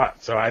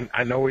taught, so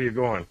I know where you're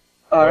going.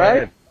 All right.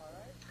 Ahead.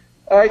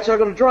 All right, so I'm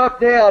going to drop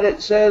down.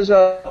 It says,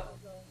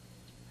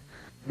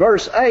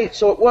 verse 8,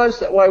 so it was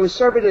that while I was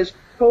serving as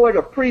Cohen,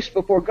 a priest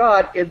before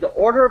God, in the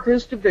order of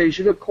his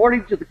division,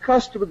 according to the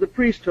custom of the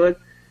priesthood,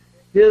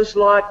 his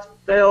lot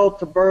fell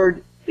to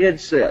burn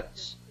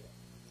incense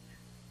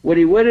when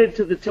he went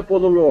into the temple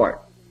of the Lord.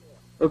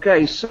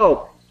 Okay,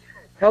 so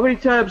how many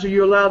times are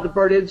you allowed to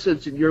burn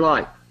incense in your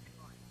life?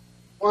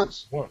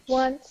 Once.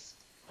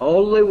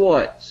 Only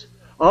once.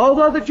 All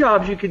the other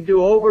jobs you can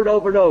do over and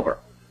over and over.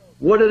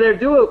 What are they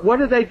doing?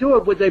 What are they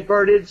doing when they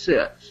burn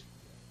incense?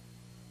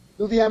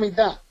 Do the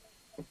Amidah.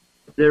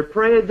 They're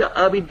praying the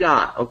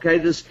Amidah, okay,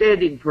 the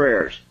standing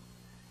prayers.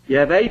 You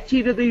have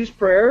 18 of these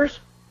prayers,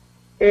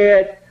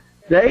 and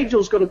the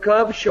angel's going to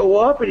come, show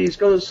up, and he's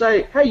going to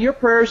say, hey, your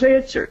prayer's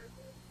answered.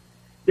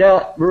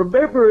 Now,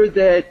 remember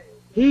that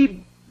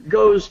he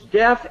goes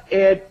deaf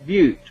and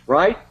mute,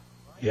 right?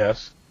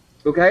 Yes.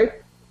 Okay?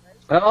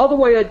 All the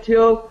way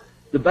until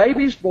the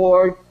baby's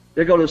born,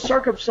 they're going to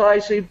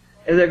circumcise him,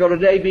 and they're going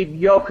to name him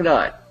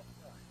Yochanan,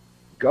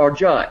 or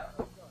John.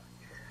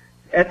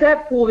 At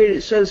that point,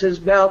 it says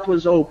his mouth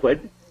was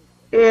open,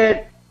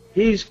 and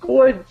he's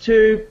going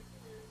to,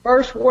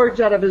 first words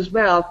out of his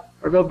mouth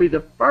are going to be the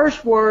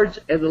first words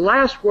and the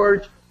last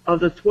words of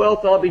the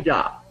 12th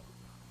Amidah,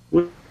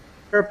 with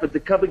the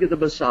coming of the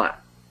Messiah.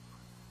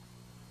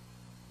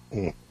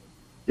 Did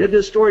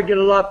this story get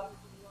a lot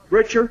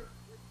richer?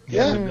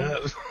 Yes, it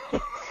does.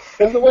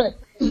 By the way.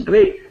 I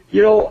mean,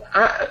 You know,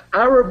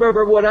 I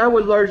remember when I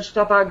would learn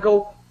stuff, I'd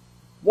go,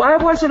 why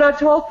wasn't I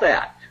taught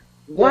that?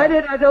 Why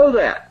did I know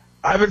that?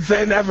 I've been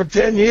saying that for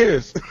 10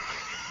 years.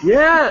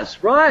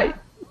 Yes, right.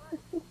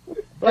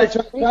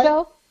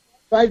 Rico?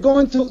 Try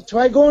going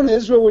to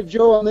Israel with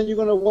Joe, and then you're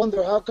going to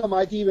wonder how come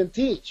I even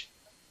teach.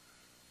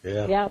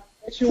 Yeah. Yep.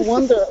 Makes you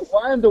wonder,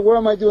 why in the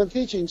world am I doing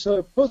teaching? So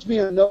it puts me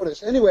on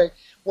notice. Anyway,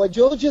 what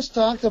Joe just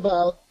talked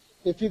about,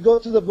 if you go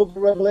to the book of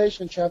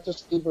Revelation, chapter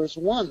 3, verse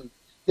 1,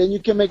 then you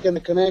can make a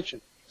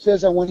connection. It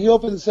says that when he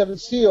opened the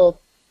seventh seal,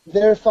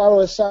 there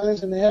followed a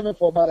silence in the heaven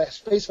for about a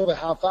space of a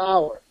half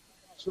hour.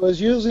 So it's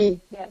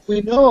using,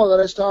 we know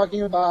that it's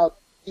talking about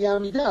the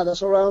Amidah.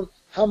 That's around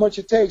how much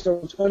it takes,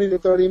 around 20 to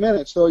 30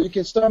 minutes. So you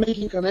can start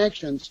making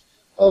connections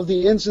of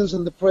the incense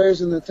and the prayers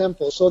in the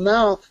temple. So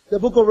now the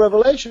book of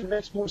Revelation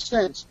makes more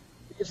sense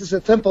because it's a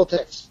temple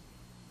text.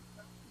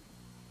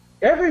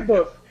 Every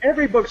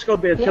book's going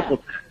to be a temple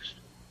text.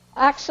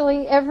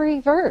 Actually,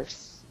 every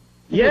verse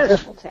is Yes. a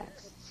temple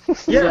text.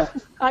 Yeah.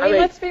 I mean,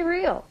 let's be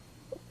real.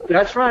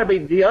 That's right. I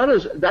mean,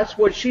 Deanna's, that's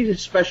what she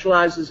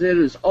specializes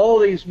in, is all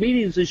these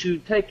meanings that you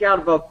take out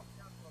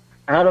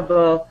of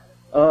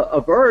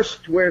a verse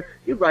to where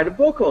you write a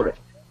book on it.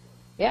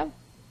 Yeah.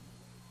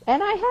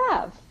 And I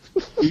have.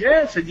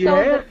 Yes, and you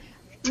have.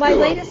 My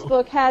latest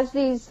book has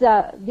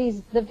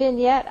the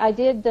vignette. I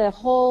did the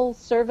whole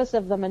service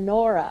of the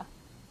menorah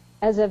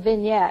as a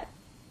vignette,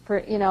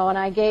 and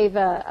I gave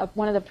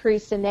one of the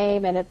priests a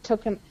name, and it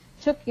took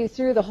you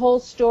through the whole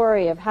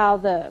story of how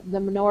the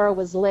menorah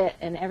was lit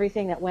and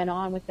everything that went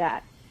on with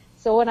that.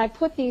 So when I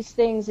put these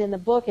things in the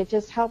book, it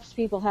just helps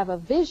people have a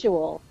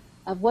visual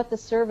of what the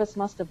service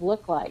must have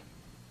looked like.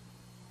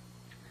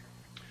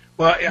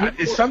 Well,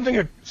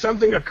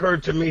 something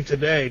occurred to me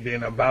today,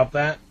 Dinah, about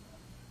that,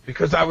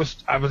 because I was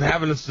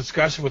having this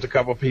discussion with a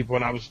couple of people,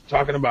 and I was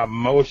talking about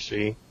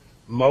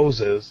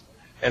Moses,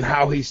 and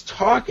how he's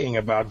talking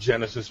about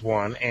Genesis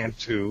 1 and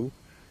 2,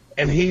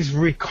 and he's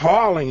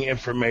recalling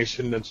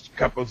information that's a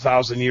couple of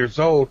thousand years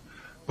old,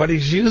 but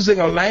he's using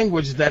a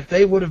language that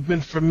they would have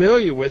been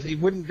familiar with. He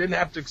didn't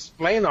have to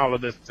explain all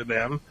of this to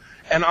them,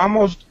 and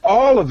almost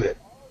all of it,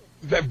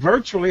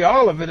 virtually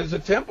all of it, is a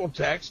temple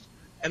text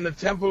and the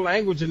temple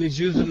language, and he's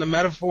using the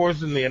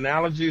metaphors and the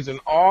analogies and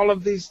all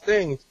of these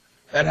things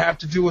that have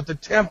to do with the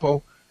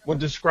temple when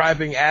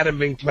describing Adam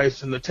being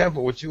placed in the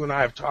temple, which you and I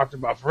have talked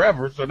about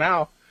forever. So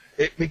now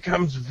it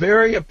becomes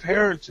very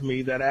apparent to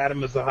me that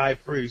Adam is the high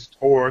priest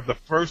or the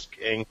first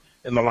king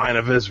in the line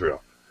of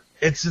Israel.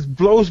 It just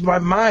blows my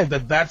mind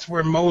that that's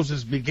where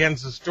Moses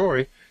begins the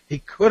story. He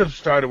could have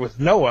started with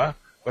Noah,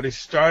 but he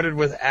started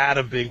with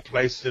Adam being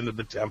placed into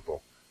the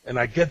temple. And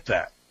I get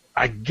that.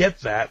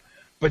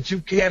 But you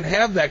can't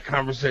have that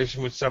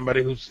conversation with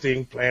somebody who's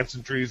seeing plants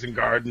and trees and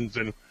gardens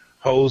and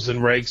hose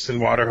and rakes and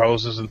water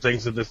hoses and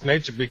things of this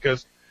nature,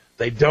 because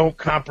they don't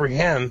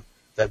comprehend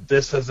that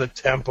this is a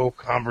temple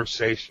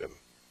conversation.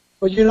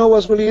 But you know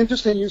what's really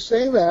interesting? You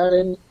say that,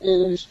 and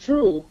it's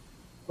true,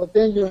 but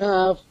then you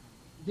have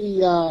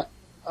the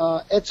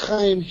Etz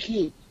Chaim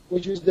Chi,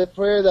 which is the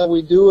prayer that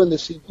we do in the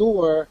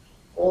Siddur,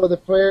 or the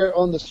prayer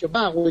on the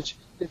Shabbat, which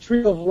the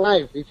tree of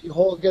life, if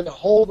you get a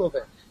hold of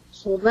it.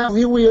 So now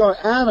here we are,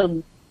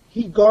 Adam,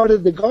 he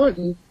guarded the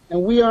garden,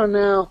 and we are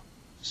now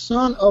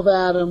son of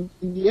Adam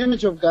in the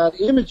image of God,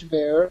 image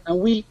bearer, and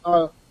we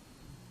are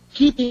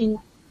keeping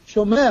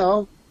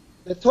Shomel,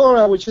 the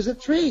Torah, which is a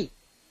tree.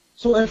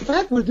 So in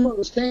fact, we're doing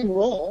the same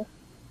role.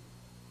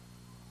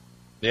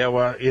 Yeah,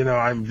 well,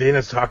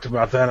 Dinah's talked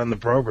about that on the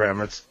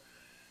program.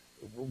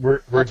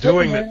 We're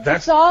doing it.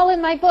 It's all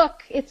in my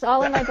book. It's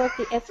all in my book.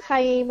 It's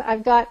Chaim.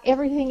 I've got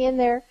everything in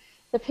there.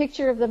 The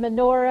picture of the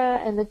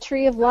menorah and the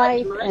tree of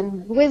life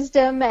and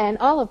wisdom and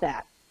all of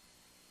that.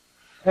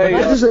 Hey,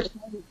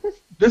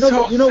 this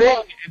whole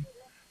thing.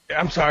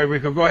 I'm sorry,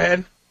 Rico. Go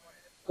ahead.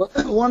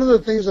 One of the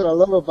things that I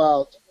love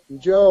about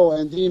Joe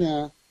and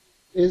Dinah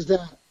is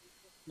that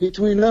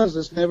between us,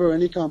 there's never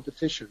any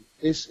competition.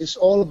 It's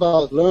all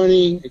about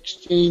learning,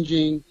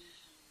 exchanging,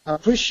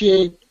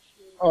 appreciate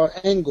our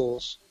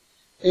angles.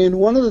 And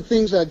one of the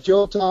things that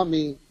Joe taught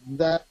me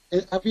that,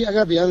 I got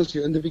to be honest with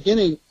you, in the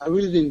beginning, I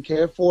really didn't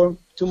care for him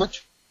too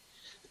much.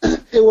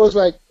 It was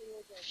like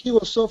he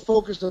was so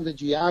focused on the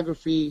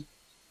geography,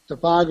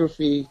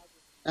 topography,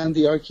 and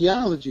the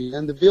archaeology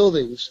and the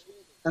buildings.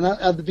 And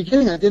at the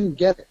beginning, I didn't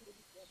get it.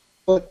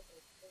 But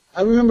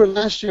I remember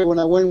last year when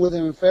I went with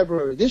him in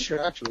February, this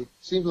year actually,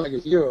 seems like a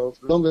year or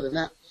longer than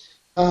that,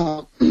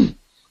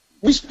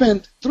 we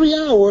spent 3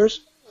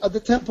 hours at the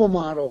temple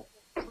model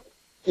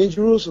in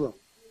Jerusalem.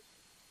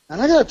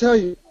 And I got to tell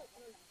you,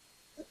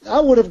 I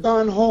would have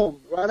gone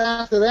home right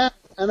after that,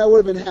 and I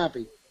would have been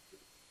happy.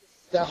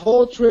 That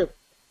whole trip,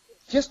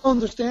 just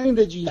understanding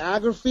the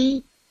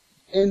geography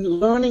and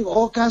learning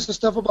all kinds of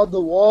stuff about the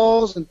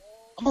walls, and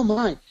oh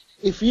my,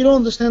 if you don't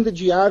understand the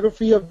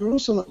geography of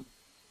Jerusalem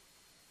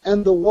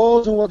and the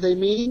walls and what they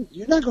mean,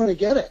 you're not going to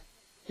get it,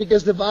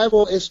 because the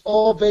Bible is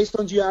all based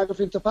on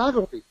geography and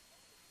topography.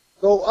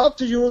 Go up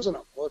to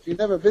Jerusalem. Well, if you've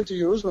never been to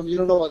Jerusalem, you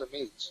don't know what it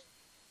means,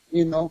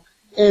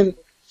 And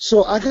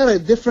So I got a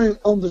different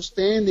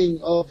understanding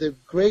of the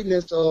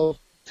greatness of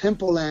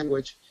temple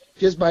language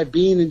just by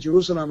being in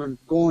Jerusalem and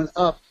going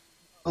up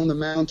on the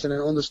mountain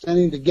and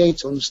understanding the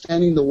gates,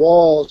 understanding the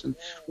walls, and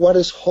what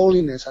is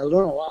holiness. I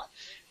learned a lot.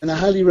 And I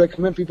highly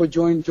recommend people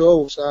join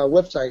Joe's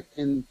website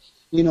and,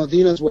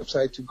 Dinah's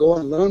website to go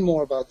and learn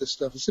more about this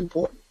stuff. It's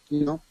important,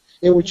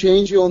 It will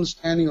change your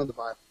understanding of the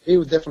Bible. It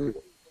would definitely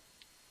will.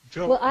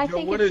 Joe, Well, I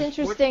think it's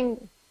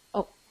interesting.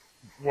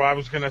 Well, I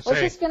was going to say. I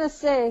was just going to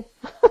say,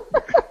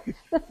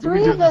 the we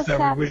three do of us this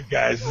every have. week,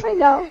 guys. I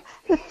know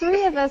the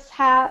three of us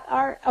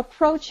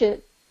approach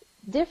it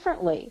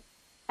differently,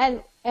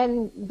 and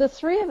the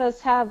three of us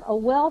have a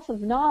wealth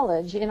of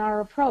knowledge in our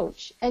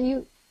approach,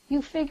 and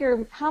you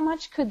figure how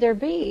much could there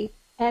be,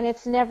 and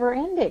it's never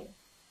ending.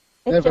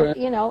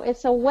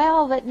 It's a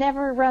well that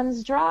never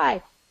runs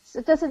dry. So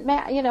it doesn't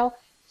matter,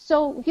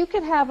 So you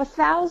could have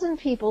 1,000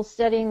 people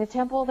studying the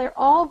temple. They're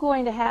all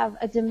going to have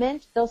a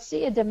dimension. They'll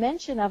see a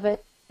dimension of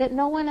it that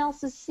no one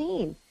else has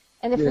seen.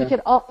 And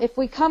if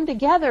we come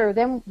together,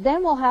 then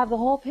we'll have the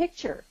whole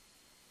picture.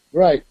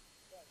 Right.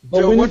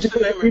 Joe, what's the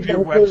name of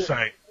your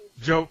website?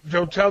 Joe,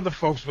 tell the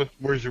folks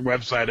where your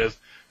website is.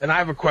 And I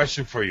have a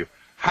question for you.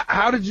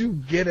 How did you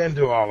get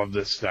into all of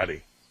this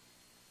study?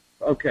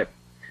 Okay.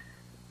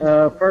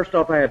 First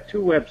off, I have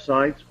two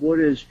websites. One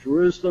is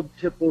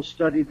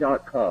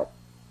JerusalemTempleStudy.com.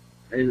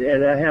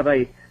 And I have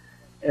a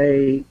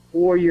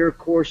 4-year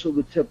course of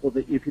the temple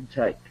that you can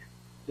take.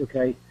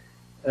 Okay?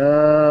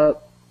 And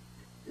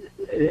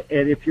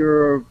if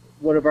you're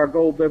one of our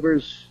gold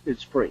members,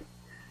 it's free.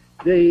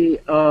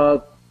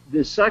 The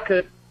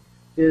second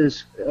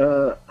is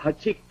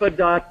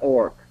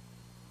hatikva.org.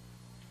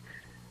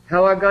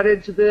 How I got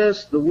into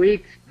this, the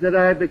week that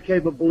I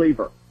became a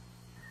believer,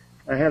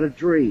 I had a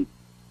dream.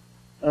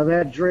 I've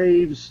had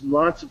dreams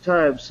lots of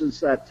times since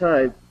that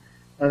time.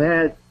 I've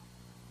had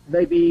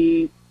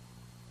maybe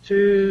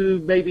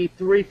 2, maybe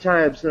 3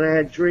 times that I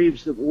had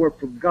dreams that were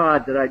from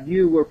God, that I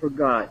knew were from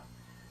God.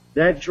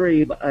 That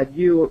dream I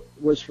knew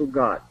was from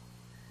God.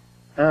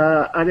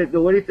 I didn't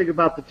know anything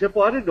about the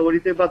temple. I didn't know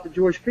anything about the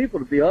Jewish people,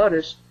 to be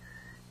honest.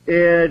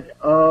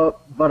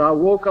 But I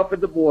woke up in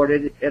the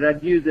morning and I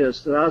knew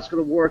this, that I was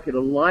going to work in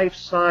a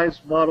life-size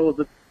model of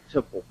the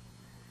temple.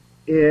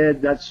 And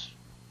that's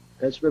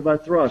been my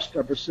thrust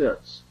ever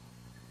since.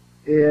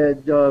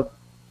 And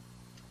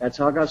that's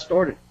how I got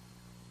started.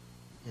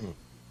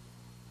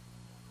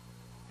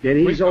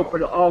 And he's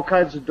opened all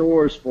kinds of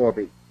doors for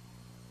me.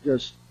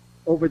 Just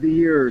over the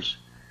years,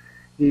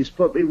 he's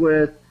put me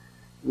with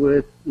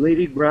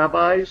leading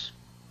rabbis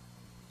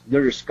that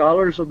are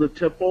scholars of the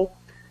temple,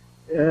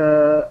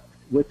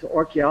 with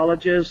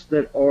archaeologists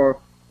that are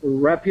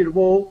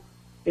reputable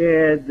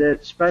and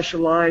that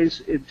specialize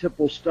in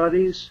temple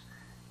studies.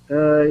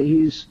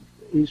 He's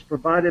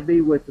provided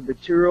me with the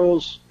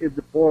materials in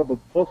the form of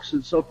books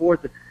and so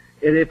forth.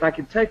 And if I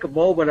can take a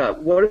moment,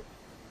 one of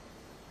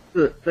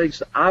the things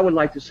that I would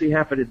like to see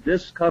happen in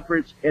this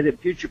conference and in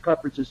future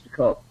conferences to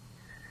come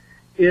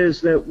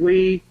is that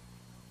we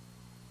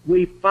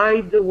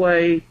find a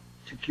way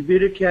to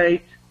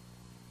communicate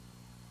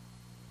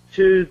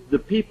to the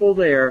people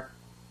there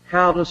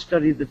how to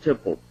study the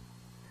temple.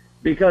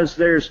 Because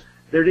there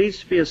needs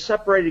to be a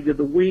separating of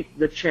the wheat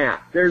and the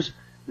chaff. There's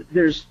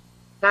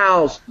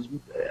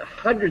thousands,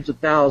 hundreds of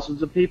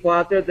thousands of people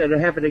out there that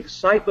have an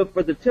excitement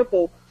for the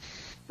temple,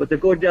 but they're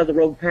going down the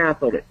wrong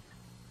path on it.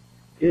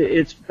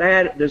 It's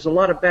bad. There's a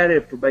lot of bad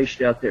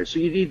information out there. So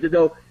you need to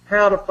know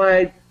how to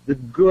find the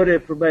good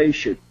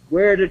information,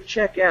 where to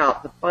check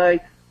out, to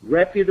find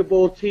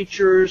reputable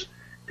teachers,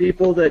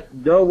 people that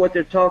know what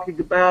they're talking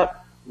about,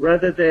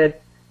 rather than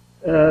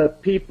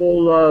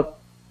people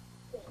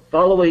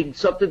following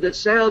something that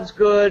sounds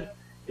good.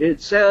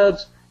 It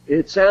sounds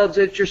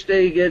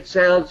interesting. It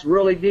sounds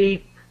really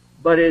neat,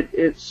 but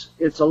it's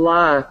a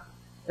lie.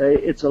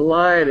 It's a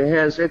lie, and it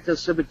has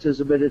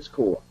anti-Semitism at its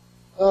core.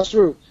 That's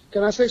true.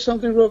 Can I say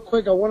something real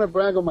quick? I want to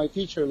brag on my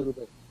teacher a little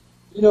bit.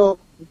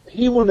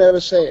 He will never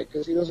say it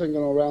because he doesn't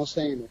go around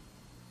saying it.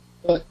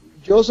 But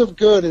Joseph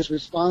Good is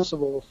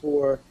responsible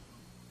for,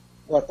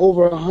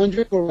 over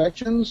 100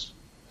 corrections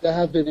that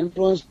have been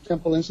influenced by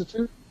Temple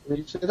Institute. Did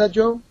you say that,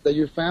 Joe, that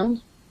you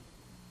found?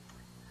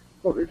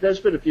 Well, there's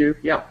been a few,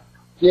 yeah.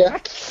 Yeah?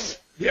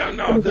 Yeah,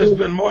 no, there's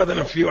been more than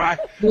a few. I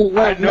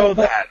know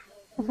that.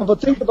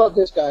 But think about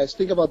this, guys.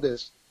 Think about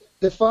this.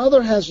 The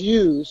Father has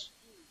used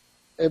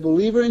a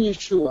believer in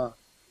Yeshua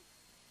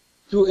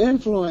to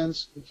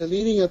influence the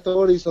leading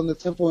authorities on the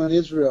temple in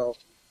Israel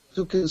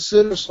to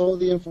consider some of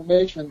the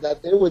information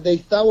that they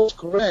thought was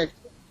correct,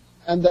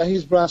 and that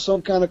he's brought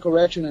some kind of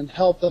correction and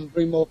helped them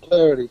bring more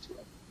clarity to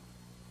it.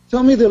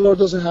 Tell me the Lord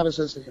doesn't have a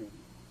sense of humor.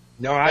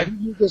 No, He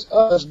uses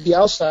us, the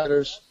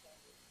outsiders,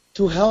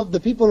 to help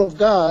the people of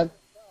God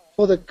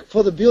for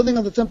the building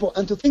of the temple,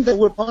 and to think that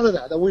we're part of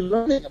that we're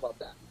learning about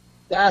that.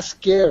 That's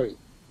scary.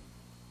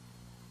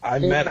 I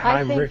met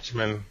Chaim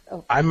Richman.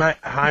 I met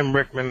Chaim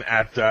Richman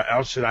at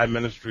El Shaddai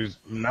Ministries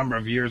a number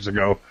of years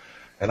ago,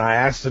 and I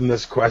asked him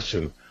this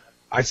question.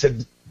 I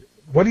said,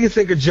 "What do you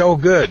think of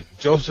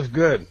Joseph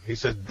Good?" He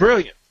said,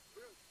 "Brilliant."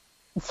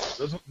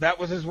 That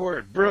was his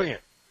word,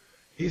 brilliant.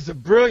 He's a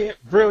brilliant,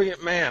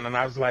 brilliant man. And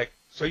I was like,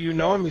 so you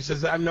know him? He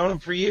says, I've known him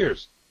for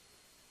years.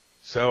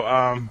 So,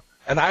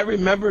 and I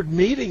remembered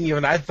meeting you,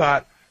 and I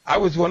thought I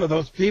was one of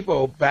those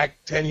people back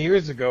 10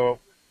 years ago.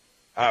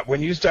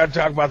 When you started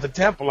talking about the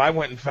temple, I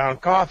went and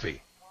found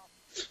coffee.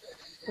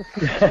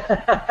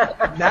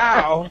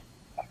 Now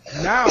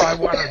I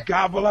want to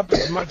gobble up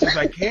as much as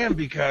I can,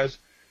 because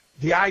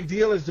the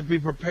ideal is to be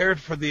prepared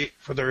for the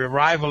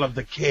arrival of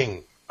the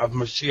King, of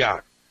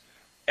Mashiach.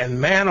 And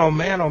man, oh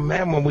man, oh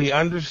man, when we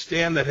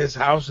understand that his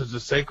house is a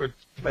sacred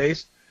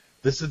place,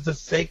 this is the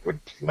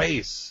sacred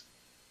place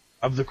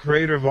of the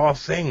Creator of all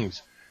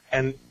things.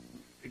 And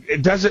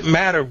it doesn't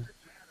matter.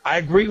 I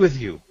agree with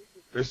you.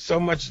 There's so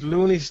much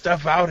loony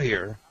stuff out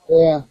here.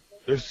 Yeah.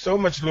 There's so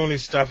much loony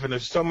stuff, and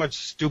there's so much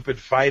stupid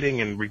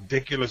fighting and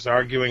ridiculous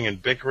arguing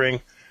and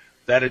bickering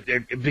that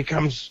it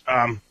becomes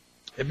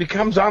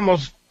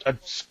almost a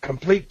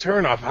complete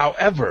turnoff.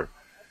 However,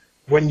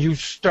 when you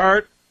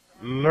start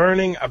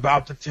learning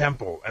about the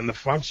temple and the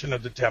function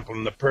of the temple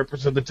and the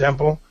purpose of the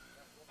temple,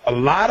 a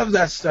lot of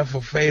that stuff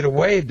will fade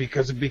away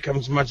because it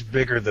becomes much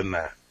bigger than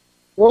that.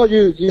 Well,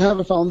 you have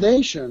a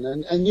foundation,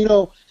 and you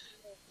know,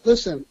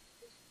 listen,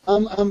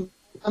 I'm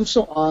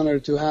so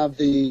honored to have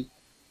the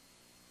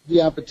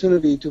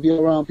opportunity to be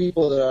around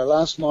people that are a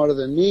lot smarter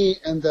than me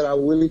and that are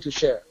willing to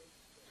share.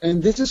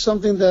 And this is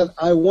something that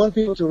I want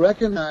people to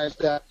recognize,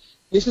 that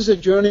this is a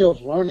journey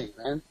of learning,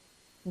 man.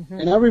 Mm-hmm.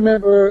 And I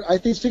remember, I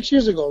think 6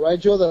 years ago, right,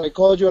 Joe, that I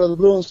called you out of the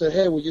blue and said,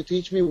 hey, will you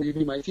teach me? Will you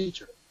be my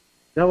teacher?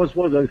 That was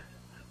one of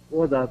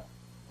the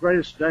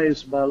greatest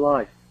days of my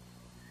life.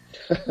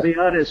 To be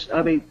honest,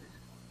 I mean,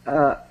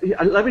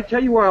 let me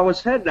tell you where I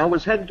was heading. I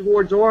was heading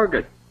towards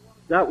Oregon.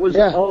 That was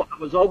I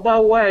was on my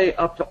way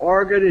up to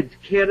Oregon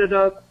and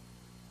Canada,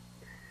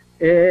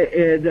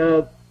 and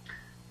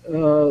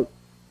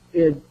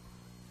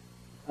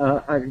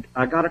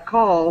I got a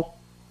call,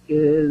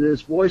 and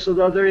this voice on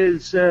the other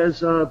end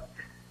says,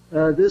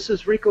 this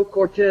is Rico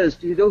Cortes.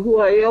 Do you know who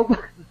I am?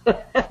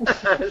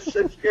 I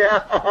said,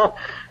 yeah,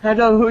 I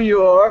know who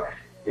you are.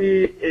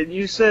 And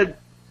you said,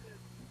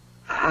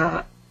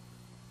 I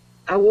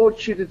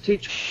want you to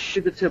teach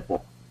me the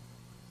temple.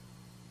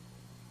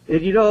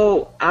 And you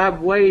know,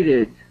 I've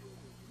waited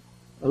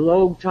a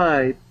long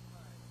time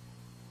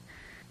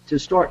to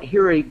start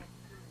hearing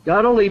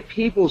not only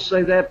people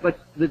say that, but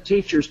the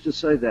teachers to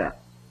say that.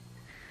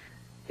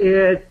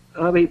 And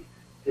I mean,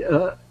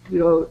 you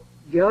know,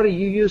 Gowdy,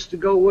 you used to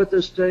go with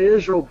us to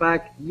Israel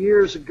back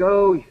years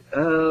ago.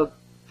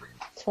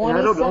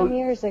 20-some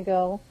years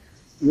ago.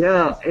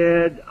 Yeah,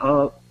 and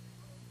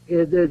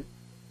then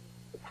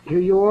here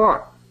you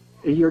are.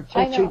 And you're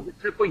teaching the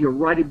temple, you're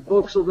writing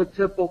books on the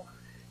temple.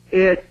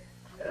 And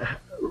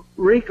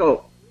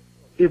Rico,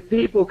 if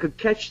people could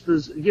catch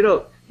this, you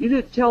know, you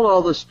didn't tell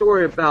all the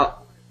story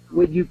about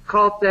when you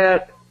caught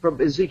that from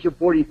Ezekiel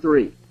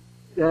 43.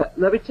 Let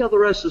me tell the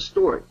rest of the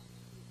story.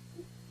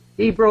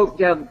 He broke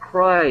down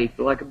crying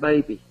like a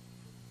baby.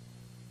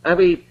 I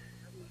mean,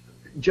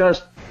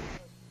 just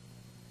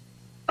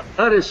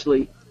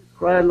honestly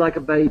crying like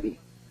a baby.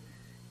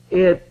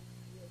 And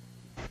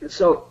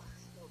so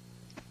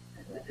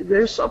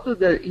there's something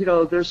that, you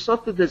know, there's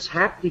something that's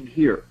happening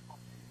here.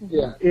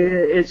 Yeah.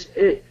 And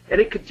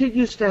it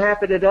continues to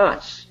happen in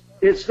us.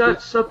 It's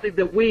not something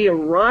that we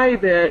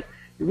arrive at.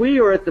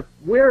 We're at the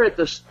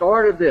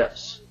start of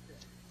this.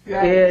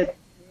 Yeah. And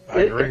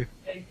I agree.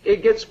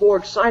 It gets more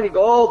exciting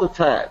all the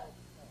time.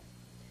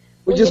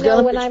 We just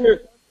gotta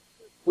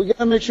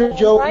make sure,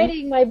 Joe.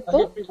 Writing my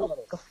book.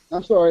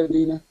 I'm sorry,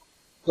 Dinah.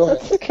 Go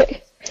ahead. That's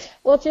okay.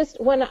 Well, just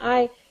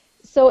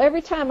so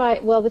every time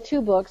the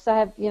two books, I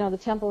have, you know, the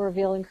Temple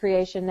Revealing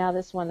Creation, now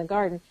this one, The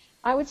Garden.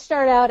 I would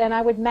start out and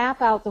I would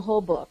map out the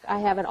whole book. I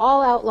have it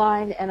all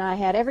outlined, and I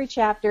had every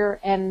chapter,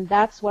 and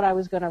that's what I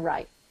was going to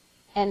write.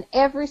 And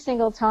every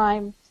single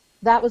time,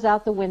 that was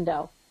out the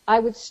window. I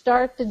would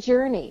start the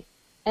journey,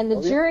 and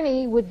the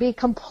journey would be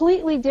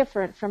completely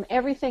different from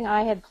everything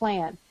I had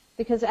planned,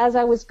 because as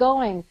I was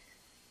going,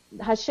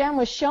 Hashem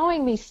was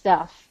showing me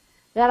stuff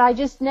that I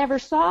just never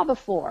saw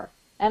before,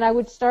 and I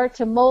would start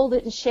to mold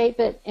it and shape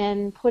it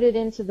and put it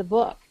into the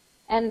book.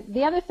 And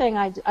the other thing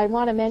I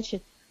want to mention,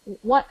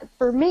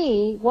 for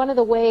me, one of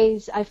the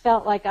ways I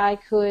felt like I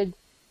could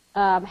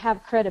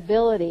have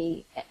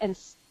credibility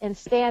and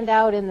stand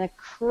out in the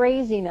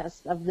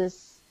craziness of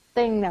this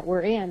thing that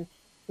we're in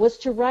was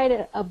to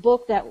write a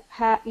book that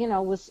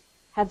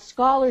had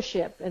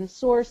scholarship and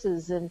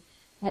sources and,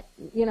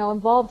 you know,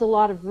 involved a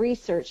lot of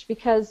research,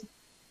 because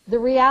the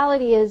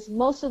reality is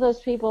most of those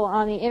people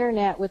on the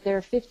internet with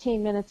their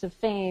 15 minutes of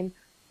fame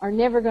are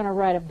never going to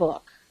write a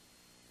book.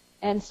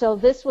 And so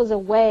this was a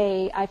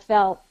way I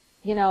felt,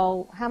 you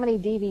know, how many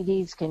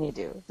DVDs can you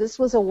do? This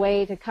was a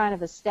way to kind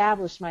of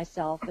establish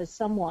myself as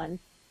someone,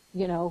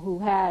 you know, who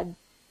had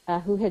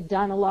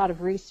done a lot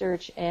of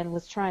research and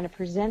was trying to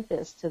present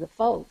this to the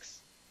folks.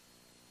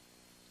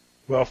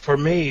 Well, for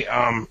me,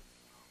 I'll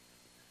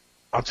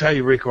tell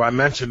you, Rico, I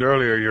mentioned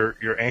earlier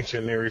your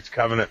Ancient Near East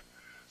Covenant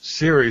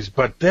series,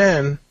 but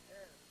then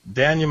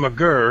Daniel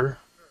McGurr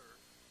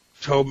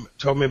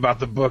told me about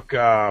the book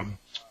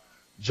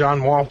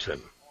John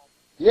Walton.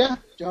 Yeah,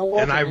 John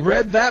Walton. And I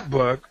read that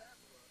book,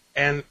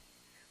 and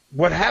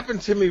what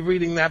happened to me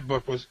reading that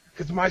book was,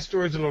 because my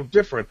story's a little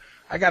different,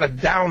 I got a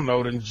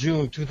download in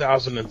June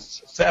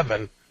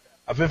 2007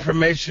 of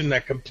information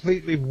that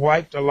completely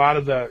wiped a lot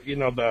of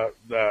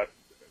the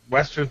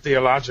Western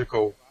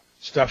theological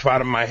stuff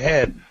out of my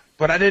head,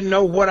 but I didn't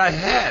know what I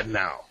had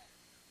now.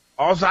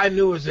 All I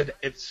knew is that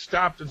it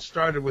stopped and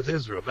started with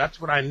Israel. That's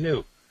what I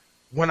knew.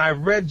 When I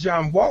read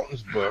John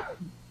Walton's book,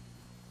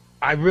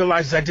 I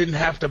realized I didn't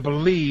have to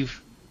believe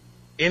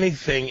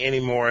anything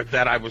anymore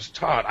that I was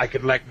taught. I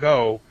could let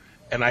go,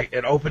 and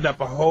it opened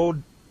up a whole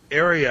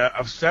area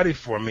of study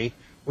for me,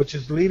 which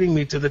is leading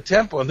me to the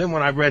temple. And then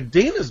when I read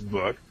Dinah's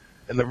book,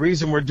 and the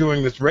reason we're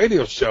doing this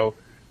radio show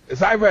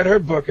is I read her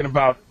book in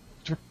about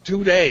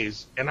 2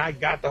 days, and I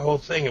got the whole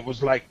thing. It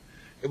was like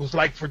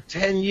for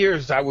 10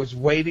 years I was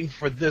waiting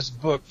for this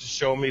book to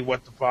show me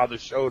what the Father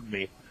showed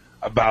me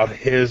about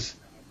his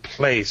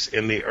place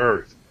in the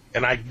earth.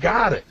 And I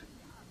got it.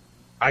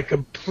 I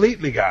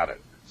completely got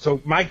it. So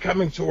my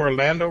coming to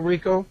Orlando,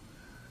 Rico,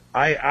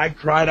 I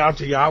cried out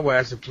to Yahweh.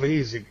 I said,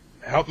 please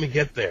help me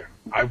get there.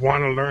 I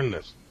want to learn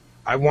this.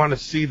 I want to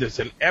see this.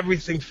 And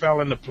everything fell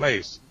into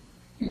place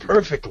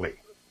perfectly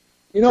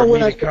for me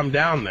to come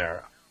down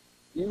there.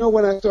 You know,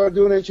 when I started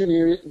doing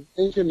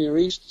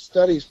engineering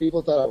studies,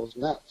 people thought I was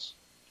nuts.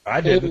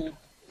 I didn't.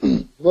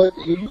 But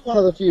you're one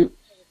of the few.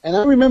 And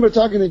I remember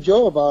talking to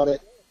Joe about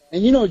it.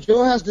 And, you know,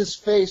 Joe has this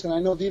face, and I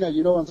know, Dinah,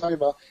 you know what I'm talking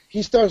about.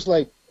 He starts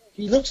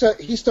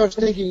he starts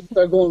thinking,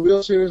 going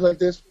real serious like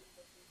this.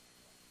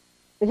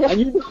 And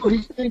you know what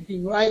he's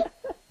thinking, right?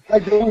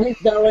 Like the one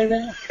he's got right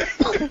now.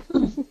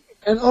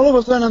 And all of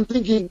a sudden I'm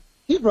thinking,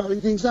 he probably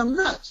thinks I'm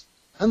nuts.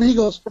 And then he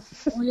goes,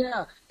 oh,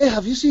 yeah. Hey,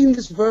 have you seen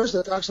this verse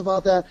that talks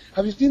about that?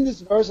 Have you seen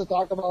this verse that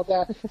talks about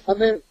that? And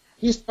then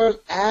he starts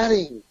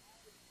adding,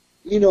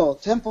 you know,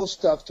 temple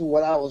stuff to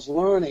what I was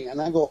learning.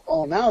 And I go,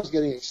 oh, now it's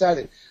getting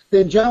excited.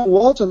 Then John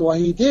Walton, what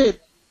he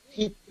did,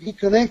 he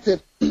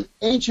connected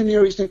ancient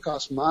Near Eastern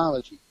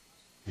cosmology.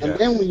 Yes. And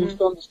then when you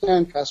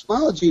understand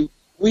cosmology,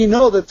 we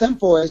know the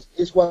temple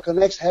is what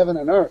connects heaven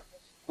and earth.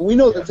 And we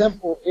know the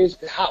temple is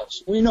the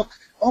house. We know,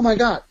 oh, my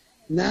God,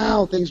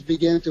 now things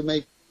begin to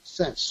make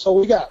sense. So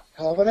we got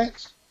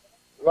covenants,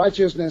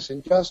 righteousness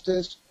and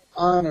justice,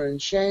 honor and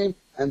shame,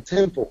 and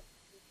temple.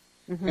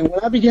 Mm-hmm. And when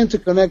I began to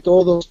connect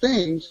all those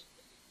things,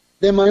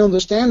 then my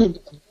understanding,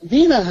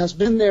 Dinah has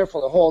been there for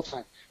the whole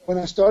time. When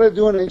I started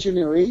doing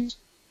engineering,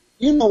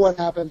 you know what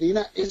happened,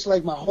 Dinah? It's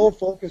like my whole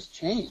focus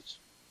changed.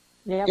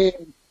 Yeah.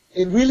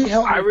 It really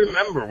helped me. I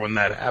remember when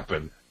that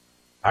happened.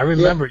 I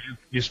remember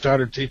you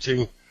started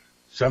teaching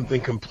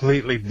something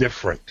completely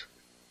different.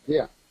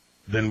 Yeah.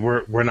 Than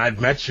when I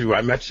met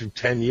you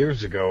 10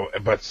 years ago,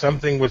 but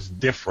something was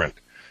different.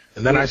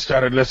 And then I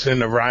started listening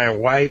to Ryan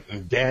White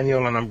and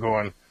Daniel, and I'm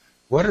going,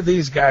 what are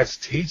these guys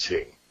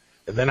teaching?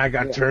 And then I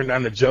got turned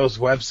on to Joe's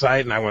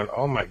website, and I went,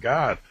 oh, my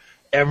God.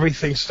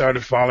 Everything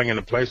started falling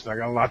into place, and I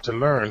got a lot to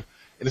learn.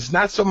 And it's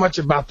not so much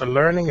about the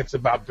learning, it's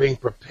about being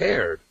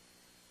prepared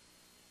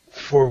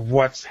for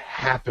what's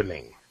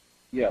happening.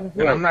 Yeah.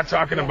 And I'm not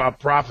talking about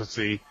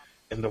prophecy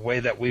in the way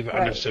that we've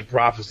understood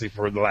prophecy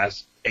for the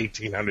last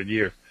 1,800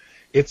 years.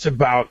 It's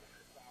about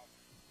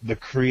the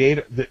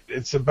Creator.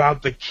 It's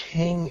about the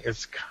King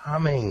is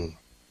coming.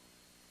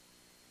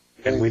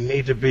 And we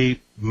need to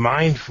be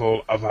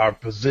mindful of our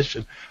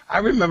position. I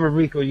remember,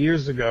 Rico,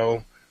 years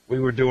ago, we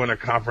were doing a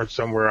conference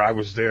somewhere. I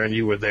was there and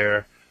you were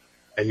there.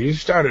 And you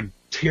started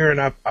tearing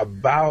up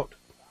about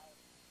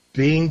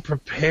being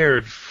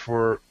prepared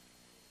for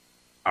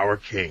our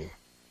King.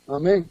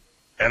 Amen.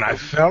 And I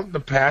felt the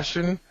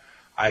passion.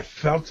 I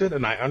felt it,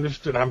 and I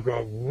understood. I'm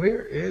going,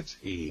 where is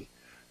he?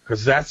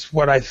 Because that's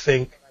what I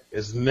think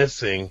is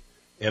missing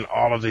in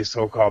all of these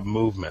so-called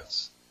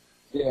movements.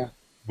 Yeah.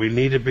 We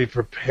need to be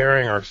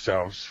preparing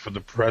ourselves for the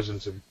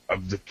presence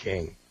of the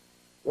King.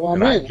 Well,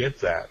 and I get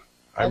that.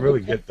 I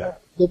really get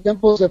that. The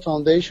temple is a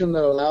foundation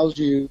that allows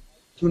you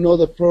to know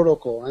the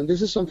protocol. And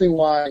this is something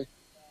why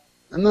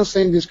I'm not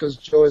saying this because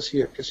Joe is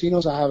here, because he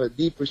knows I have a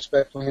deep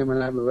respect for him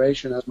and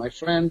admiration as my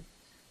friend,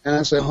 and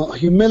as a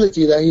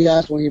humility that he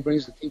has when he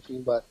brings the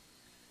teaching. But,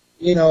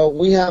 you know,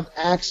 we have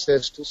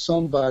access to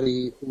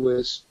somebody who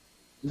is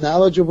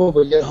knowledgeable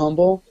but yet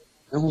humble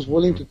and who's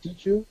willing to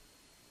teach you.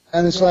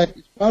 And it's like,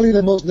 it's probably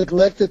the most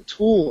neglected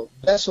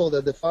vessel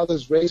that the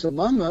Father's raised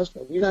among us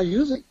that we're not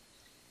using.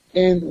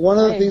 And one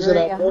of the things that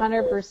I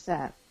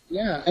 100%.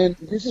 Yeah, and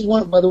this is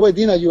one, by the way,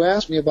 Dinah, you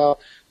asked me about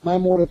my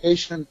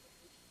motivation.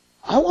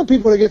 I want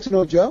people to get to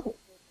know Joe.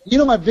 You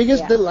know, my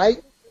biggest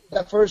delight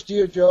that first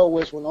year, Joe,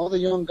 was when all the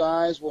young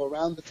guys were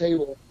around the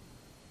table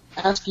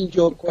asking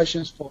Joe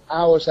questions for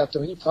hours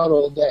after he taught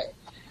all day.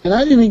 And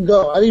I didn't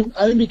go. I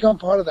didn't become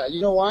part of that.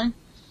 You know why?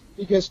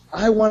 Because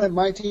I wanted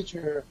my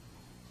teacher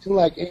to,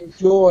 like,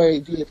 enjoy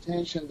the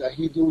attention that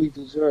he duly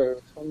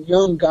deserved from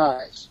young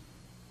guys.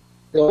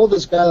 The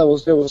oldest guy that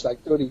was there was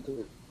like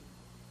 33.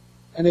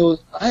 And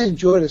I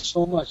enjoyed it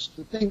so much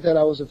to think that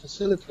I was a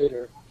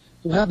facilitator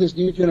to have this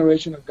new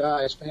generation of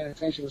guys paying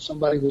attention to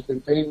somebody who's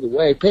been paving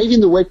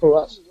the way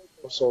for us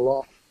for so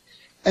long.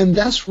 And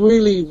that's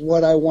really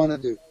what I want to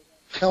do,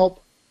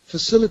 help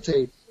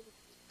facilitate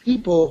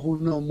people who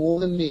know more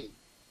than me.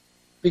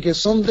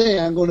 Because someday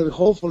I'm going to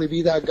hopefully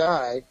be that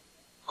guy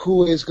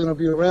who is going to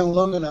be around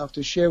long enough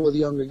to share with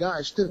younger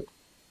guys too.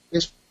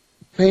 It's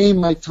paying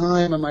my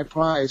time and my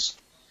price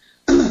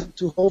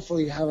to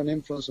hopefully have an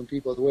influence on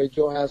people the way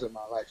Joe has in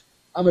my life.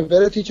 I'm a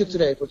better teacher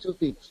today for two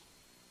things.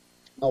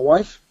 My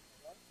wife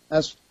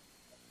has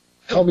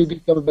helped me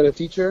become a better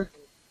teacher,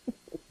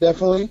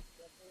 definitely,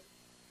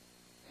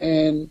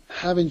 and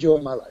having Joe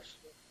in my life.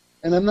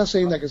 And I'm not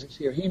saying that because he's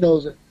here. He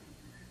knows it.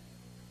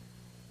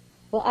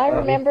 Well, I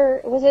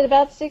remember, was it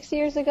about 6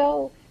 years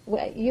ago?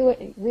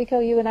 Rico,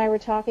 you and I were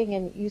talking,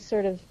 and you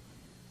sort of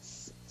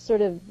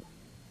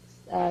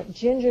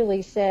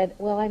gingerly said,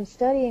 "Well, I'm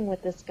studying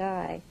with this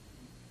guy."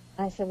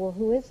 I said, "Well,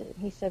 who is it?"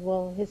 He said,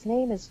 "Well, his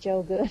name is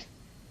Joe Good."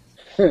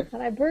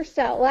 And I burst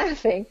out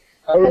laughing.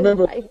 I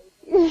remember. I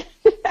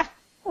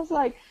was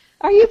like,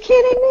 "Are you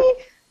kidding me?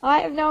 I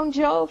have known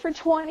Joe for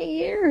 20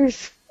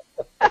 years."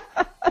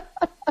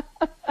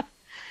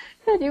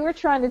 And you were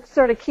trying to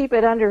sort of keep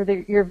it under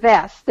your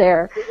vest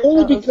there.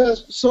 Only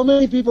because so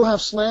many people have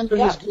slandered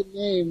his good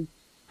name.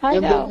 I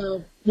and know. they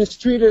have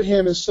mistreated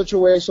him in such a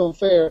way so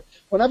unfair.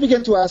 When I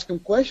began to ask him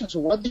questions, so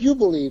what do you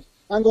believe?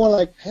 I'm going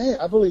like, hey,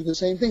 I believe the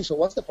same thing, so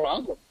what's the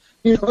problem?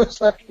 You know,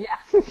 it's like... Yeah,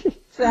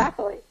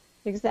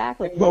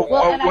 exactly. Well,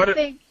 I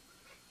think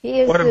he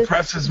is what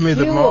impresses me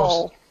the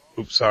most...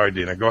 Oops, sorry,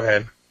 Dinah, go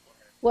ahead.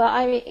 Well,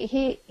 I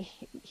mean,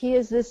 he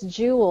is this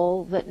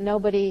jewel that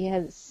nobody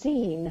has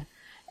seen.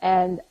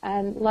 And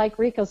like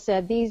Rico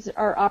said, these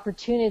are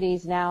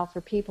opportunities now for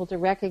people to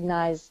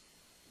recognize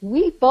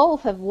we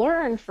both have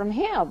learned from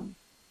him.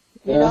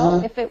 You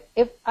know, if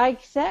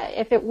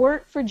it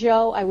weren't for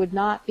Joe, I would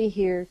not be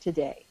here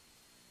today.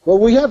 Well,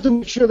 we have to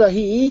make sure that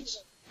he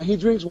eats and he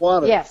drinks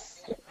water.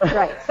 Yes,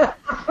 right.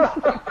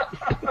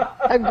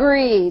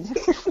 Agreed.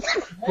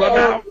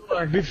 Well,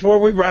 now, before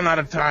we run out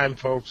of time,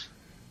 folks,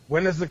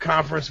 when is the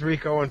conference,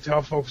 Rico? And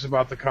tell folks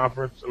about the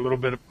conference a little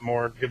bit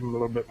more, give them a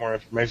little bit more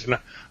information.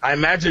 I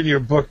imagine you're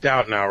booked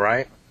out now,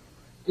 right?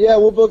 Yeah,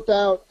 we're booked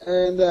out,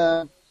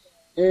 and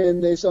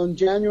it's on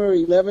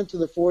January 11th to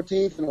the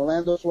 14th in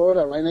Orlando,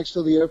 Florida, right next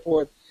to the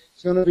airport.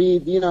 It's going to be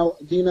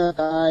Dinah,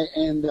 I,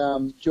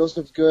 and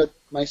Joseph Good,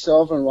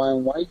 myself, and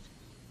Ryan White.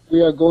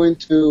 We are going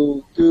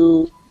to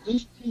do,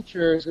 each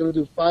teacher is going to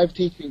do 5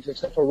 teachings,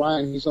 except for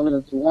Ryan. He's only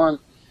going to do 1.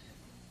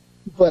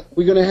 But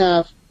we're going to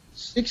have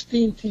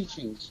 16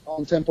 teachings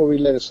on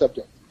temple-related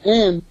subjects.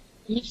 And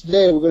each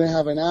day we're going to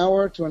have an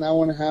hour to an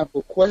hour and a half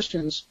for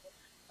questions,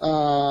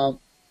 time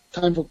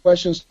for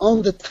questions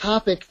on the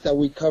topic that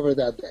we cover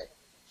that day.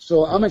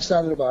 So I'm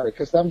excited about it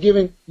because I'm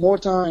giving more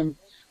time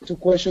to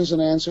questions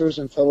and answers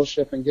and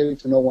fellowship and getting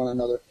to know one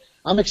another.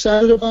 I'm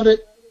excited about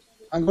it.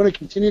 I'm going to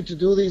continue to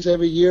do these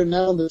every year,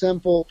 not on the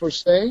temple per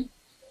se,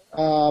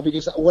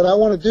 because what I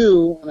want to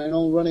do, and I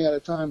know I'm running out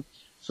of time,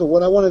 so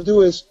what I want to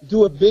do is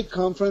do a big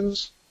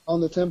conference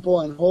on the temple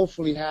and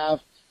hopefully have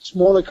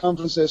smaller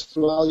conferences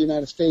throughout the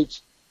United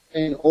States,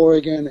 in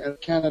Oregon and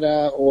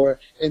Canada or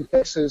in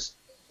Texas,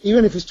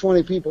 even if it's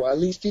 20 people, at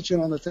least teaching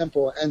on the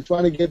temple and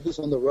trying to get this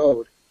on the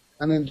road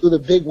and then do the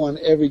big one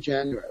every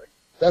January.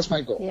 That's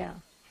my goal. Yeah.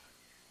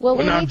 Well,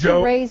 we need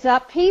to raise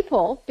up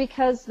people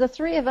because the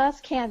 3 of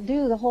us can't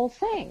do the whole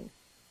thing.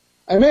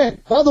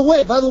 Amen. By the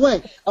way,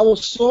 I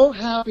was so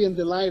happy and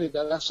delighted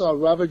that I saw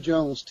Robert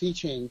Jones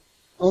teaching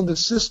on the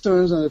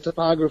cisterns and the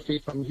topography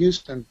from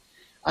Houston.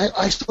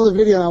 I saw the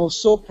video and I was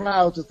so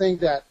proud to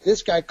think that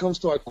this guy comes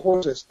to our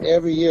Cortes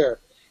every year.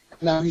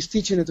 Now he's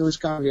teaching it to his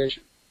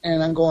congregation.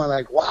 And I'm going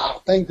like,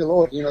 wow, thank the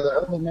Lord. You know,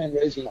 the other man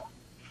raising up.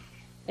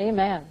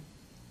 Amen.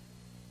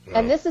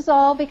 And this is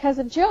all because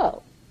of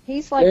Joe.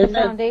 He's like the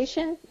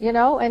foundation, you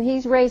know, and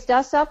he's raised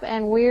us up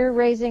and we're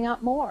raising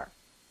up more.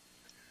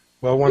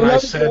 Well, when I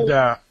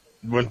said,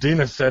 when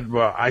Dinah said,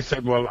 I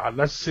said,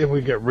 let's see if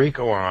we get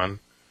Rico on.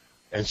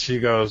 And she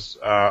goes,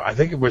 I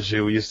think it was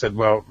you. You said,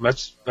 well,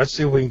 let's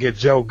see if we can get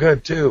Joe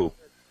Good too.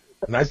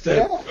 And I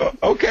said,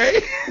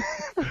 okay.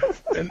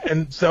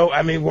 and so,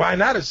 I mean, why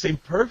not? It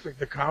seemed perfect,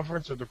 the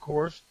conference or the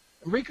course.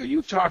 And Rico,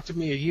 you talked to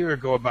me a year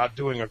ago about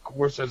doing a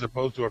course as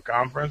opposed to a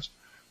conference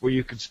where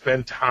you could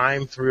spend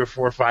time 3 or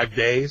 4 or 5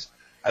 days.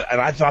 And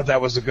I thought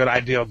that was a good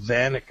idea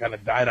then. It kind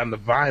of died on the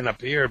vine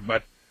up here.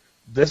 But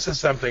this is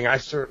something I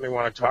certainly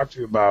want to talk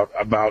to you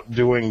about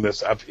doing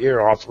this up here,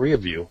 all 3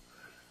 of you.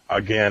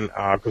 Again,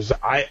 because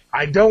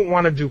I don't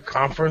want to do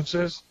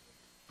conferences,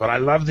 but I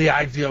love the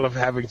ideal of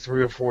having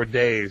 3 or 4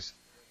 days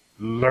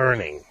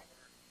learning.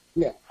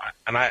 Yeah.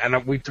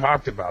 And we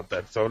talked about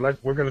that, so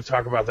we're going to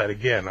talk about that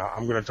again.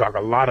 I'm going to talk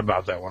a lot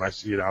about that when I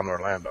see you down in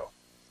Orlando.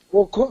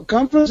 Well,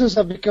 conferences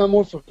have become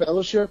more for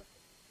fellowship.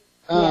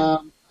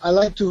 I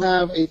like to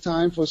have a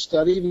time for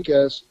study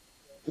because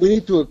we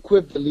need to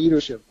equip the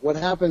leadership. What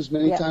happens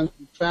many times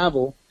we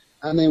travel,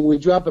 and then we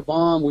drop a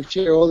bomb, we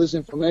share all this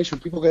information,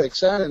 people get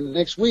excited, and the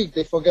next week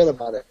they forget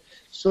about it.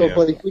 So,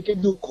 but if we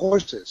can do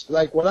courses,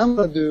 like what I'm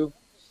going to do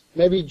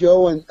maybe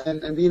Joe and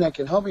Dinah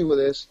can help me with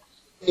this,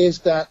 is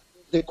that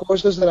the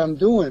courses that I'm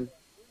doing,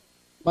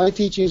 my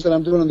teachings that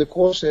I'm doing on the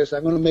courses,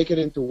 I'm going to make it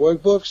into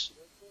workbooks.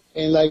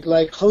 And like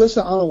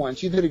Halissa Anawan,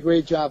 she did a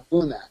great job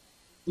doing that.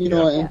 You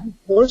know, and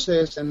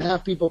courses, and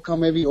have people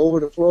come maybe over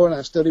the floor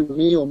and study with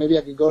me, or maybe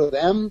I can go to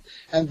them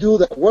and do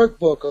the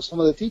workbook of some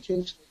of the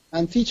teachings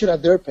and teach it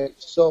at their pace.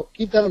 So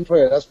keep that in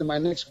prayer. That's my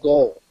next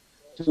goal.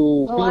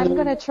 Well, I'm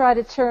going to try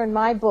to turn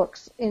my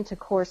books into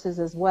courses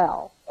as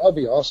well. That would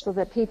be awesome. So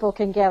that people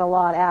can get a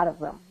lot out of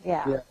them.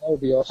 Yeah. Yeah, that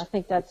would be awesome. I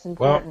think that's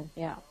important.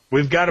 Yeah.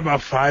 We've got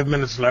about 5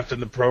 minutes left in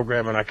the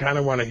program, and I kind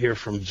of want to hear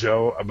from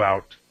Joe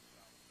about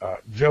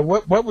Joe.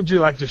 What would you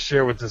like to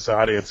share with this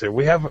audience here?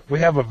 We have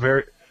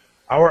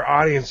our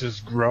audience is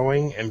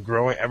growing and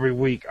growing every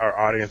week. Our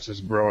audience is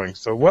growing.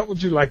 So what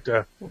would you like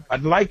to?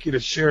 I'd like you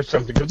to share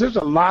something, because there's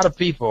a lot of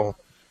people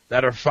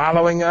that are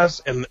following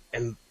us, and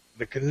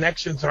the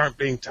connections aren't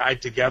being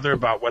tied together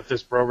about what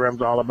this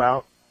program's all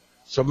about.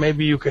 So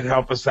maybe you could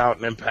help us out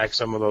and impact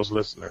some of those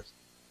listeners.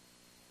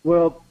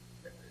 Well,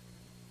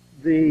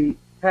 the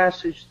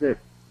passage that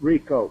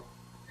Rico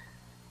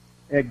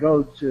had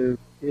go to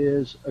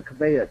is a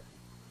command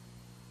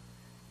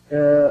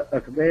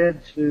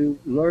to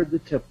learn the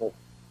temple,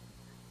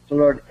 to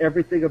learn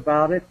everything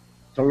about it,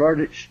 to learn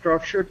its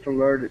structure, to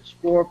learn its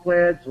floor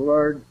plan, to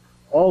learn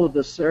all of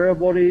the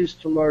ceremonies,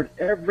 to learn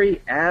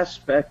every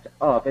aspect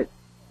of it.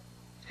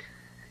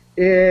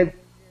 And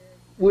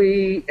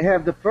we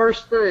have the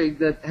first thing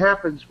that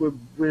happens when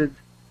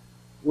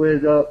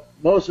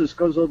Moses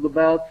goes on the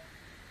mount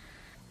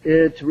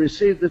to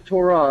receive the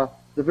Torah.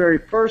 The very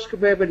first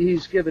commandment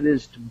he's given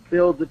is to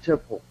build the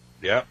temple.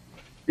 Yeah.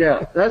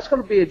 Yeah, that's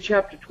going to be in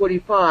chapter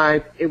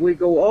 25, and we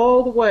go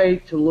all the way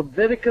to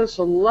Leviticus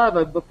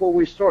 11 before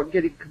we start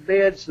getting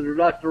commands that are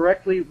not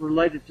directly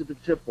related to the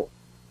temple.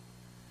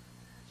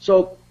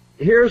 So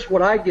here's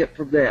what I get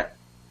from that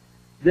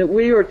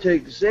we are to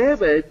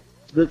examine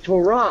the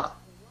Torah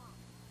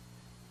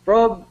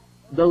from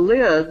the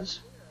lens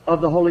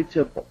of the Holy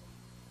Temple.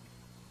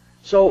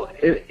 So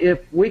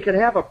if we could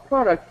have a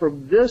product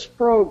from this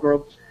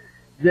program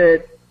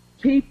that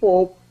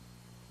people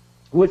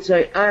would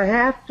say, I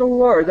have to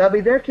learn. I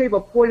mean, there came a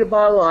point in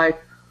my life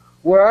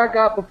where I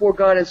got before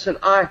God and said,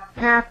 I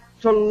have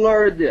to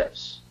learn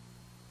this.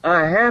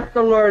 I have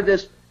to learn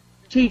this.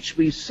 Teach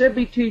me. Send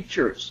me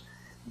teachers.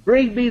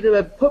 Bring me them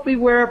and put me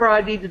wherever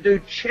I need to do.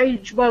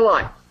 Change my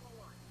life.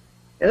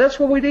 And that's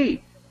what we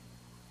need.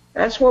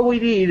 That's what we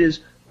need is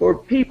for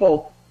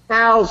people,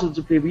 thousands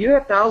of people. You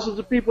have thousands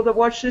of people that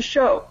watch this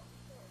show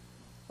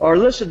or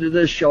listen to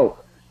this show.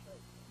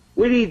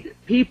 We need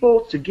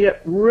people to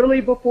get really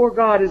before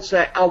God and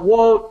say, I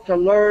want to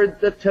learn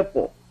the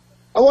temple.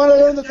 I want to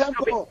learn the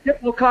temple.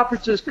 Temple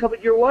conferences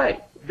coming your way.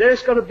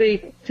 There's going to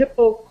be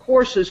temple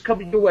courses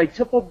coming your way.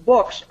 Temple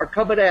books are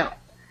coming out.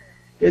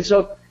 And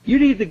so you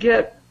need to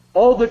get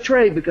all the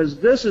trade, because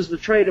this is the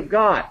trade of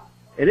God.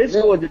 And it's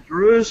going to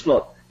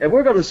Jerusalem. And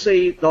we're going to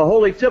see the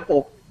Holy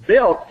Temple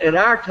built in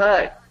our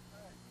time.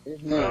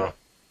 Amen.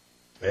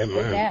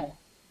 Amen.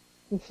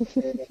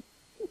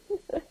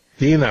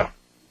 Dinah.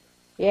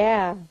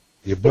 Yeah.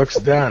 Your book's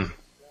done.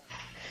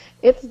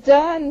 It's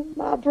done,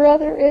 my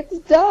brother. It's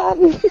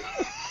done.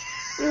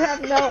 You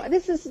have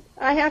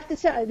I have to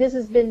tell you, this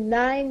has been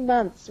 9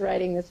 months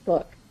writing this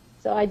book.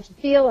 So I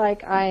feel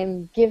like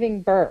I'm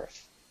giving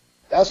birth.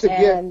 That's a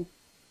gift.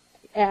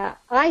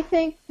 I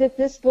think that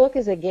this book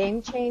is a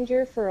game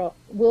changer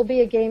will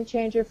be a game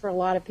changer for a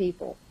lot of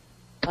people.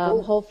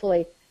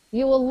 Hopefully.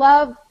 You will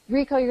love,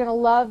 Rico, you're going to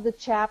love the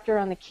chapter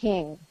on the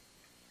king.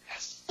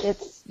 I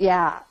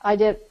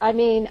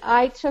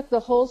took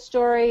the whole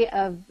story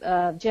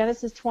of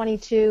Genesis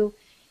 22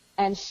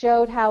 and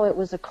showed how it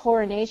was a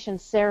coronation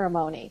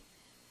ceremony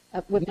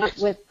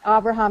with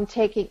Abraham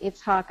taking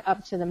Yitzhak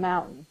up to the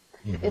mountain.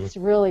 Mm-hmm. It's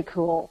really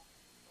cool.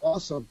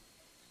 Awesome.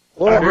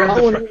 Well, I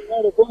will never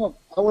write a book.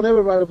 I will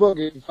never write a book.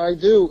 If I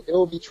do, it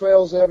will be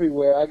trails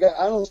everywhere. I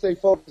don't stay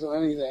focused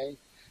on anything.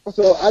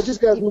 So I just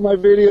got to do my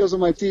videos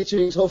and my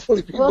teachings.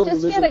 Hopefully people will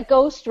listen. Well, just get a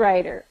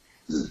ghostwriter.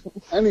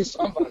 I need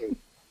somebody.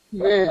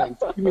 Man,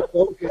 keep me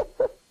focused.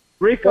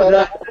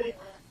 Rico,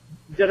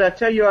 did I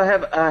tell you I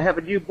have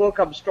a new book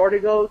I'm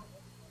starting on?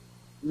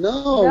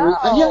 No.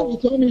 Yeah, you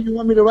told me you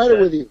want me to write it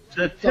with you.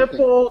 The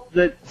temple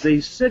that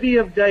the city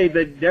of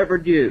David never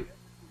knew.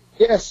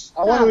 Yes,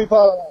 I want to be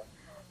part of that.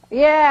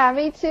 Yeah,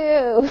 me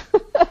too.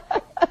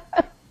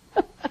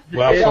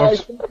 Well,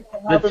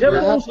 the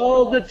temple's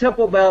on the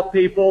Temple Mount,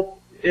 people.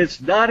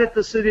 It's not at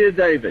the city of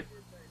David.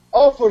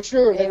 Oh, for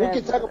sure. We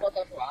can talk about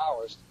that for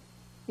hours.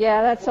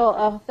 Yeah, that's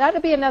all.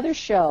 That'll be another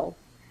show.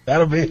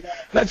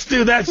 Let's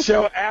do that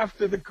show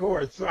after the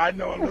course, so I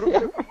know a little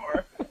bit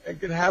more and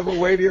can have a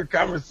weightier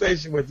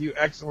conversation with you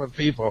excellent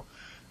people.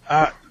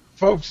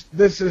 Folks,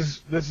 this has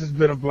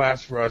been a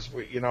blast for us.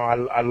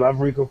 I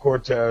love Rico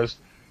Cortes.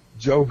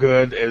 Joe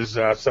Good is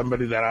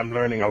somebody that I'm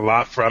learning a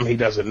lot from. He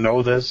doesn't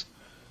know this.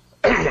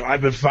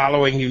 I've been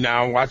following you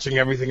now, watching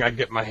everything I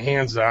get my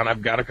hands on.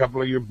 I've got a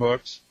couple of your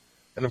books.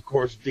 And, of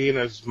course,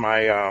 Dinah's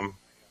my,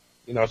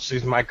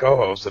 she's my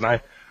co-host. And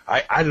I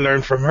I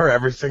learn from her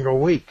every single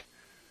week.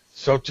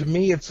 So to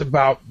me, it's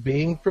about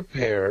being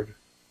prepared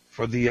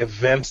for the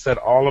events that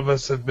all of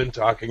us have been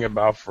talking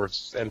about for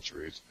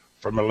centuries,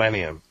 for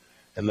millennium,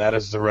 and that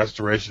is the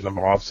restoration of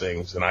all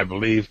things. And I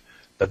believe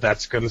that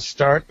that's going to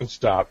start and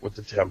stop with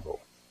the temple.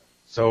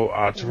 So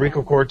to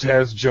Rico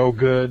Cortes, Joe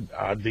Good,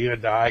 Dinah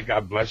Dye,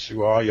 God bless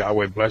you all.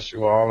 Yahweh bless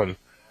you all. And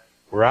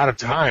we're out of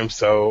time,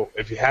 so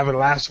if you have a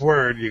last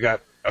word, you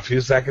got a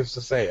few seconds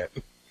to say it.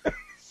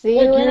 See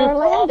you in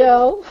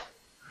Orlando.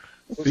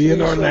 See you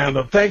in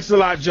Orlando. Thanks a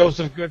lot,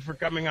 Joseph Good, for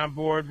coming on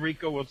board.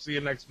 Rico, we'll see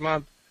you next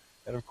month.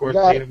 And, of course,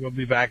 Dinah will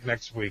be back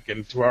next week.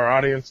 And to our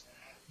audience,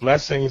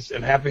 blessings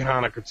and happy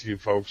Hanukkah to you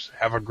folks.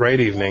 Have a great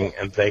evening,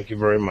 and thank you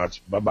very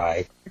much.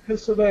 Bye-bye.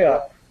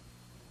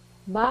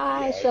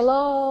 Bye.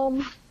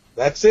 Shalom.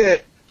 That's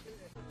it.